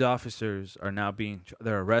these officers are now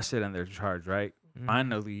they're arrested and they're charged, right?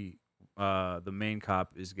 Finally, the main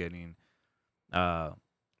cop is getting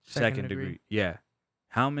second degree. Yeah.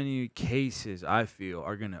 How many cases I feel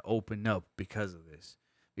are going to open up because of this?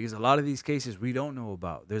 Because a lot of these cases we don't know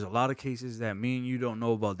about. There's a lot of cases that me and you don't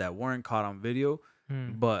know about that weren't caught on video,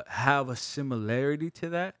 but have a similarity to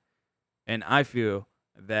that. And I feel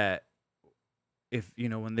that if,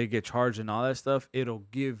 when they get charged and all that stuff, it'll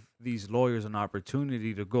give these lawyers an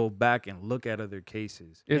opportunity to go back and look at other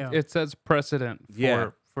cases. It sets precedent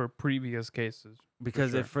for previous cases.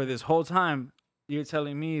 Because if for this whole time, you're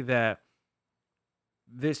telling me that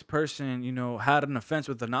this person, had an offense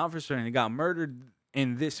with an officer and he got murdered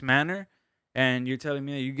in this manner, and you're telling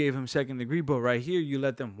me that you gave him second degree, but right here you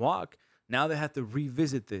let them walk, now they have to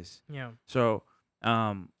revisit this. Yeah. So,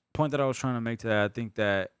 point that I was trying to make to that, I think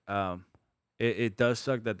that it does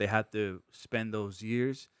suck that they had to spend those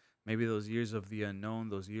years, maybe those years of the unknown,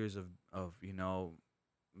 those years of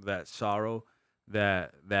that sorrow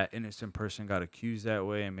that innocent person got accused that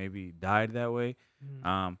way and maybe died that way.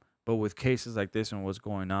 But with cases like this and what's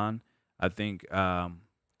going on, I think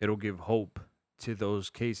it'll give hope to those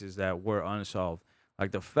cases that were unsolved.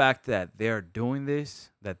 Like the fact that they're doing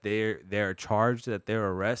this, that they're charged, that they're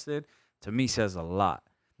arrested, to me says a lot.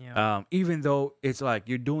 Yeah. Even though it's like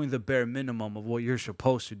you're doing the bare minimum of what you're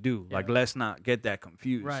supposed to do. Yeah. Like, let's not get that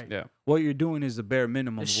confused. Right. Yeah. What you're doing is the bare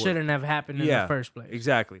minimum. It shouldn't have happened in the first place.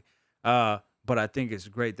 Exactly. But I think it's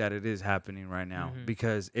great that it is happening right now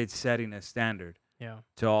because it's setting a standard. Yeah.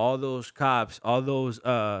 To all those cops, all those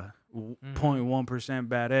 0.1%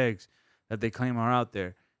 bad eggs that they claim are out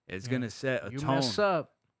there. It's gonna set a tone. You mess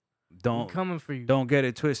up, I'm coming for you. Don't get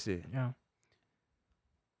it twisted. Yeah.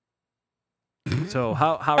 So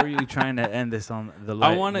how are you trying to end this on the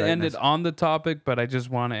light? I want to end it on the topic, but I just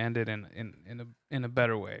want to end it in a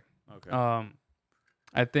better way. Okay.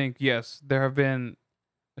 I think yes, there have been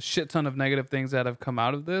a shit ton of negative things that have come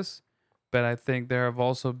out of this, but I think there have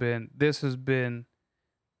also been this has been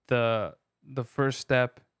the first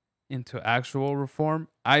step into actual reform.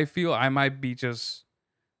 I feel I might be just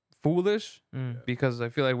foolish because I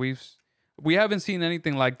feel like we haven't seen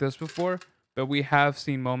anything like this before. But we have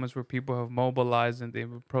seen moments where people have mobilized and they've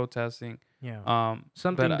been protesting Yeah.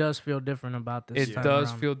 Something but does feel different about this. it time does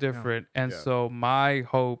around. feel different. And Yeah. so my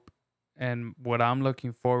hope and what I'm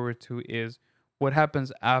looking forward to is what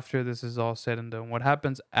happens after this is all said and done. What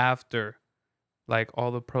happens after like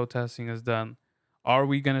all the protesting is done? Are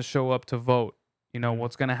we going to show up to vote? You know,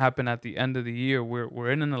 what's going to happen at the end of the year?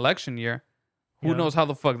 We're in an election year. Who Yeah. knows how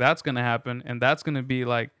the fuck that's going to happen? And that's going to be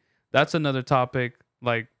like, that's another topic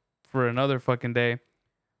like for another fucking day.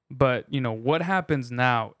 But, you know, what happens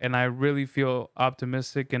now? And I really feel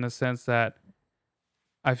optimistic in a sense that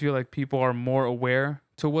I feel like people are more aware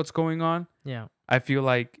to what's going on. Yeah. I feel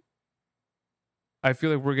like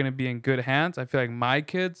we're going to be in good hands. I feel like my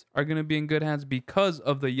kids are going to be in good hands because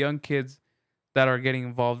of the young kids that are getting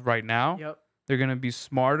involved right now. Yep. They're going to be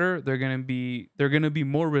smarter. They're going to be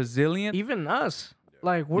more resilient. Even us,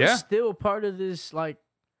 like we're Yeah. still part of this like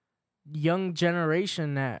young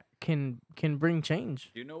generation that can bring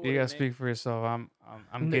change. You know what? You it got to made- speak for yourself. I'm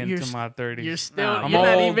No, getting you're to my 30s. You're still. Nah, I'm you're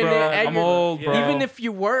not old, even bro. at I'm your- old, bro. Even if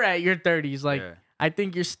you were at your 30s, like Yeah. I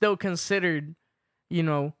think you're still considered, you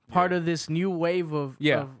know, part Yeah. of this new wave of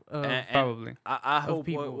Yeah. And- Probably. I hope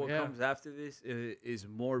people, what yeah. comes after this is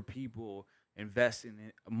more people investing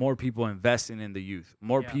in the youth,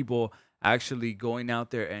 more Yeah. people actually going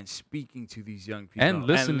out there and speaking to these young people And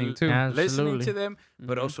listening too. listening Absolutely. to them,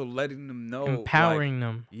 but Mhm. also letting them know, empowering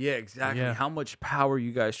them. yeah, exactly, Yeah. how much power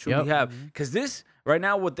you guys truly Yep. have. Mhm. Because this right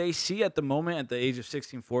now, what they see at the moment at the age of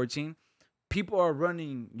 16, 14, people are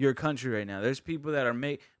running your country right now. There's people that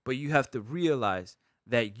are but you have to realize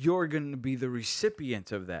that you're going to be the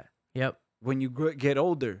recipient of that Yep. when you get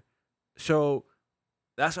older. So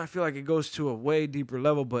that's why I feel like it goes to a way deeper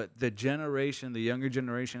level. But the younger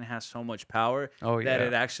generation has so much power Oh, that yeah.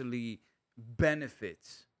 it actually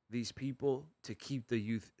benefits these people to keep the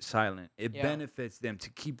youth silent. It Yeah. benefits them to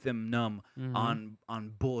keep them numb Mhm. on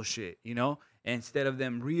bullshit, you know? Instead of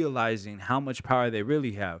them realizing how much power they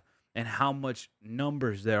really have and how much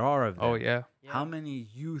numbers there are of them. Oh, yeah. How many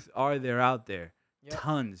youth are there out there? Yep.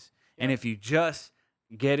 Tons. And Yep. if you just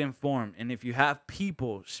get informed and if you have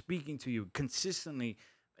people speaking to you consistently,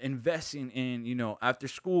 investing in, you know, after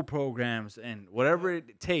school programs and whatever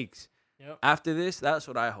it takes, Yep. after this, that's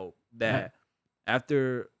what I hope. That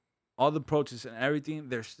after all the protests and everything,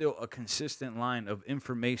 there's still a consistent line of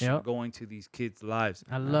information Yep. going to these kids' lives.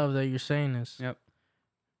 I love that you're saying this. Yep.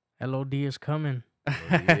 LOD is coming.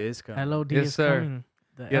 It is coming. LOD Yes, is sir. coming.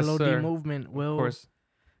 The Yes, LOD sir. movement Of will course.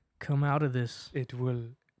 come out of this. It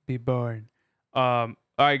will be born. All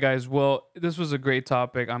right, guys. Well, this was a great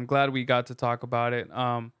topic. I'm glad we got to talk about it.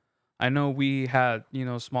 I know we had, you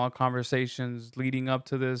know, small conversations leading up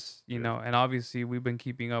to this, you know, and obviously we've been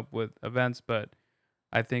keeping up with events, but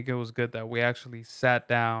I think it was good that we actually sat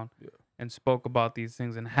down and spoke about these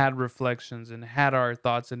things and had reflections and had our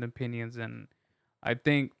thoughts and opinions. And I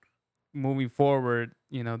think moving forward,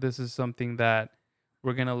 you know, this is something that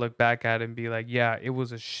we're going to look back at and be like, yeah, it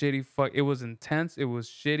was a shitty it was intense. It was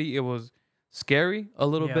shitty. It was scary a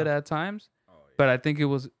little Yeah. bit at times, but I think it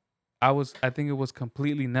was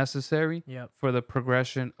completely necessary Yep. for the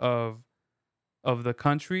progression of the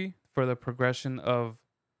country, for the progression of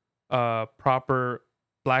proper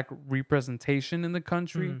Black representation in the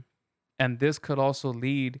country. Mhm. And this could also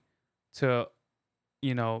lead to,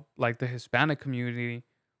 you know, like the Hispanic community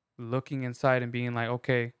looking inside and being like,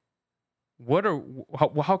 okay,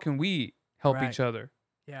 how can we help Right. each other?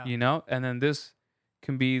 Yeah. You know? And then this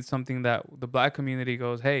can be something that the Black community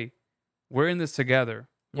goes, hey, we're in this together.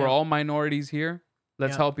 We're Yeah. all minorities here.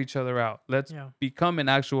 Let's Yeah. help each other out. Let's Yeah. become an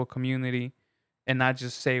actual community and not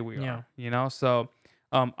just say we Yeah. are, you know? So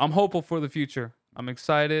I'm hopeful for the future. I'm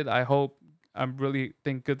excited. I really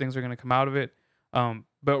think good things are going to come out of it.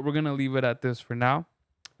 But we're going to leave it at this for now.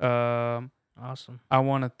 Awesome. I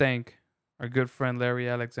want to thank our good friend Larry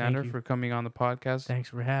Alexander you. for coming on the podcast. Thanks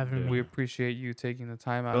for having We me. appreciate you taking the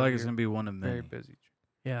time I out. feel like of it's your gonna be one of very many. busy.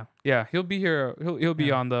 Yeah. Yeah, he'll be here. He'll be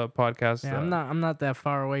Yeah. on the podcast. Yeah. I'm not that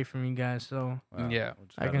far away from you guys, so Wow. Yeah. We'll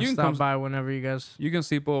just I gotta- can You can stop come- by whenever you guys. You can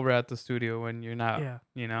sleep over at the studio when you're not. Yeah.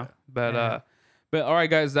 You know. But Yeah. but all right,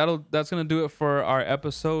 guys. That's gonna do it for our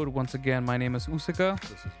episode. Once again, my name is Usica.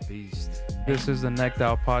 This is Beast. This is the Necked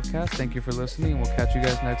Out Podcast. Thank you for listening. We'll catch you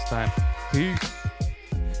guys next time. Peace.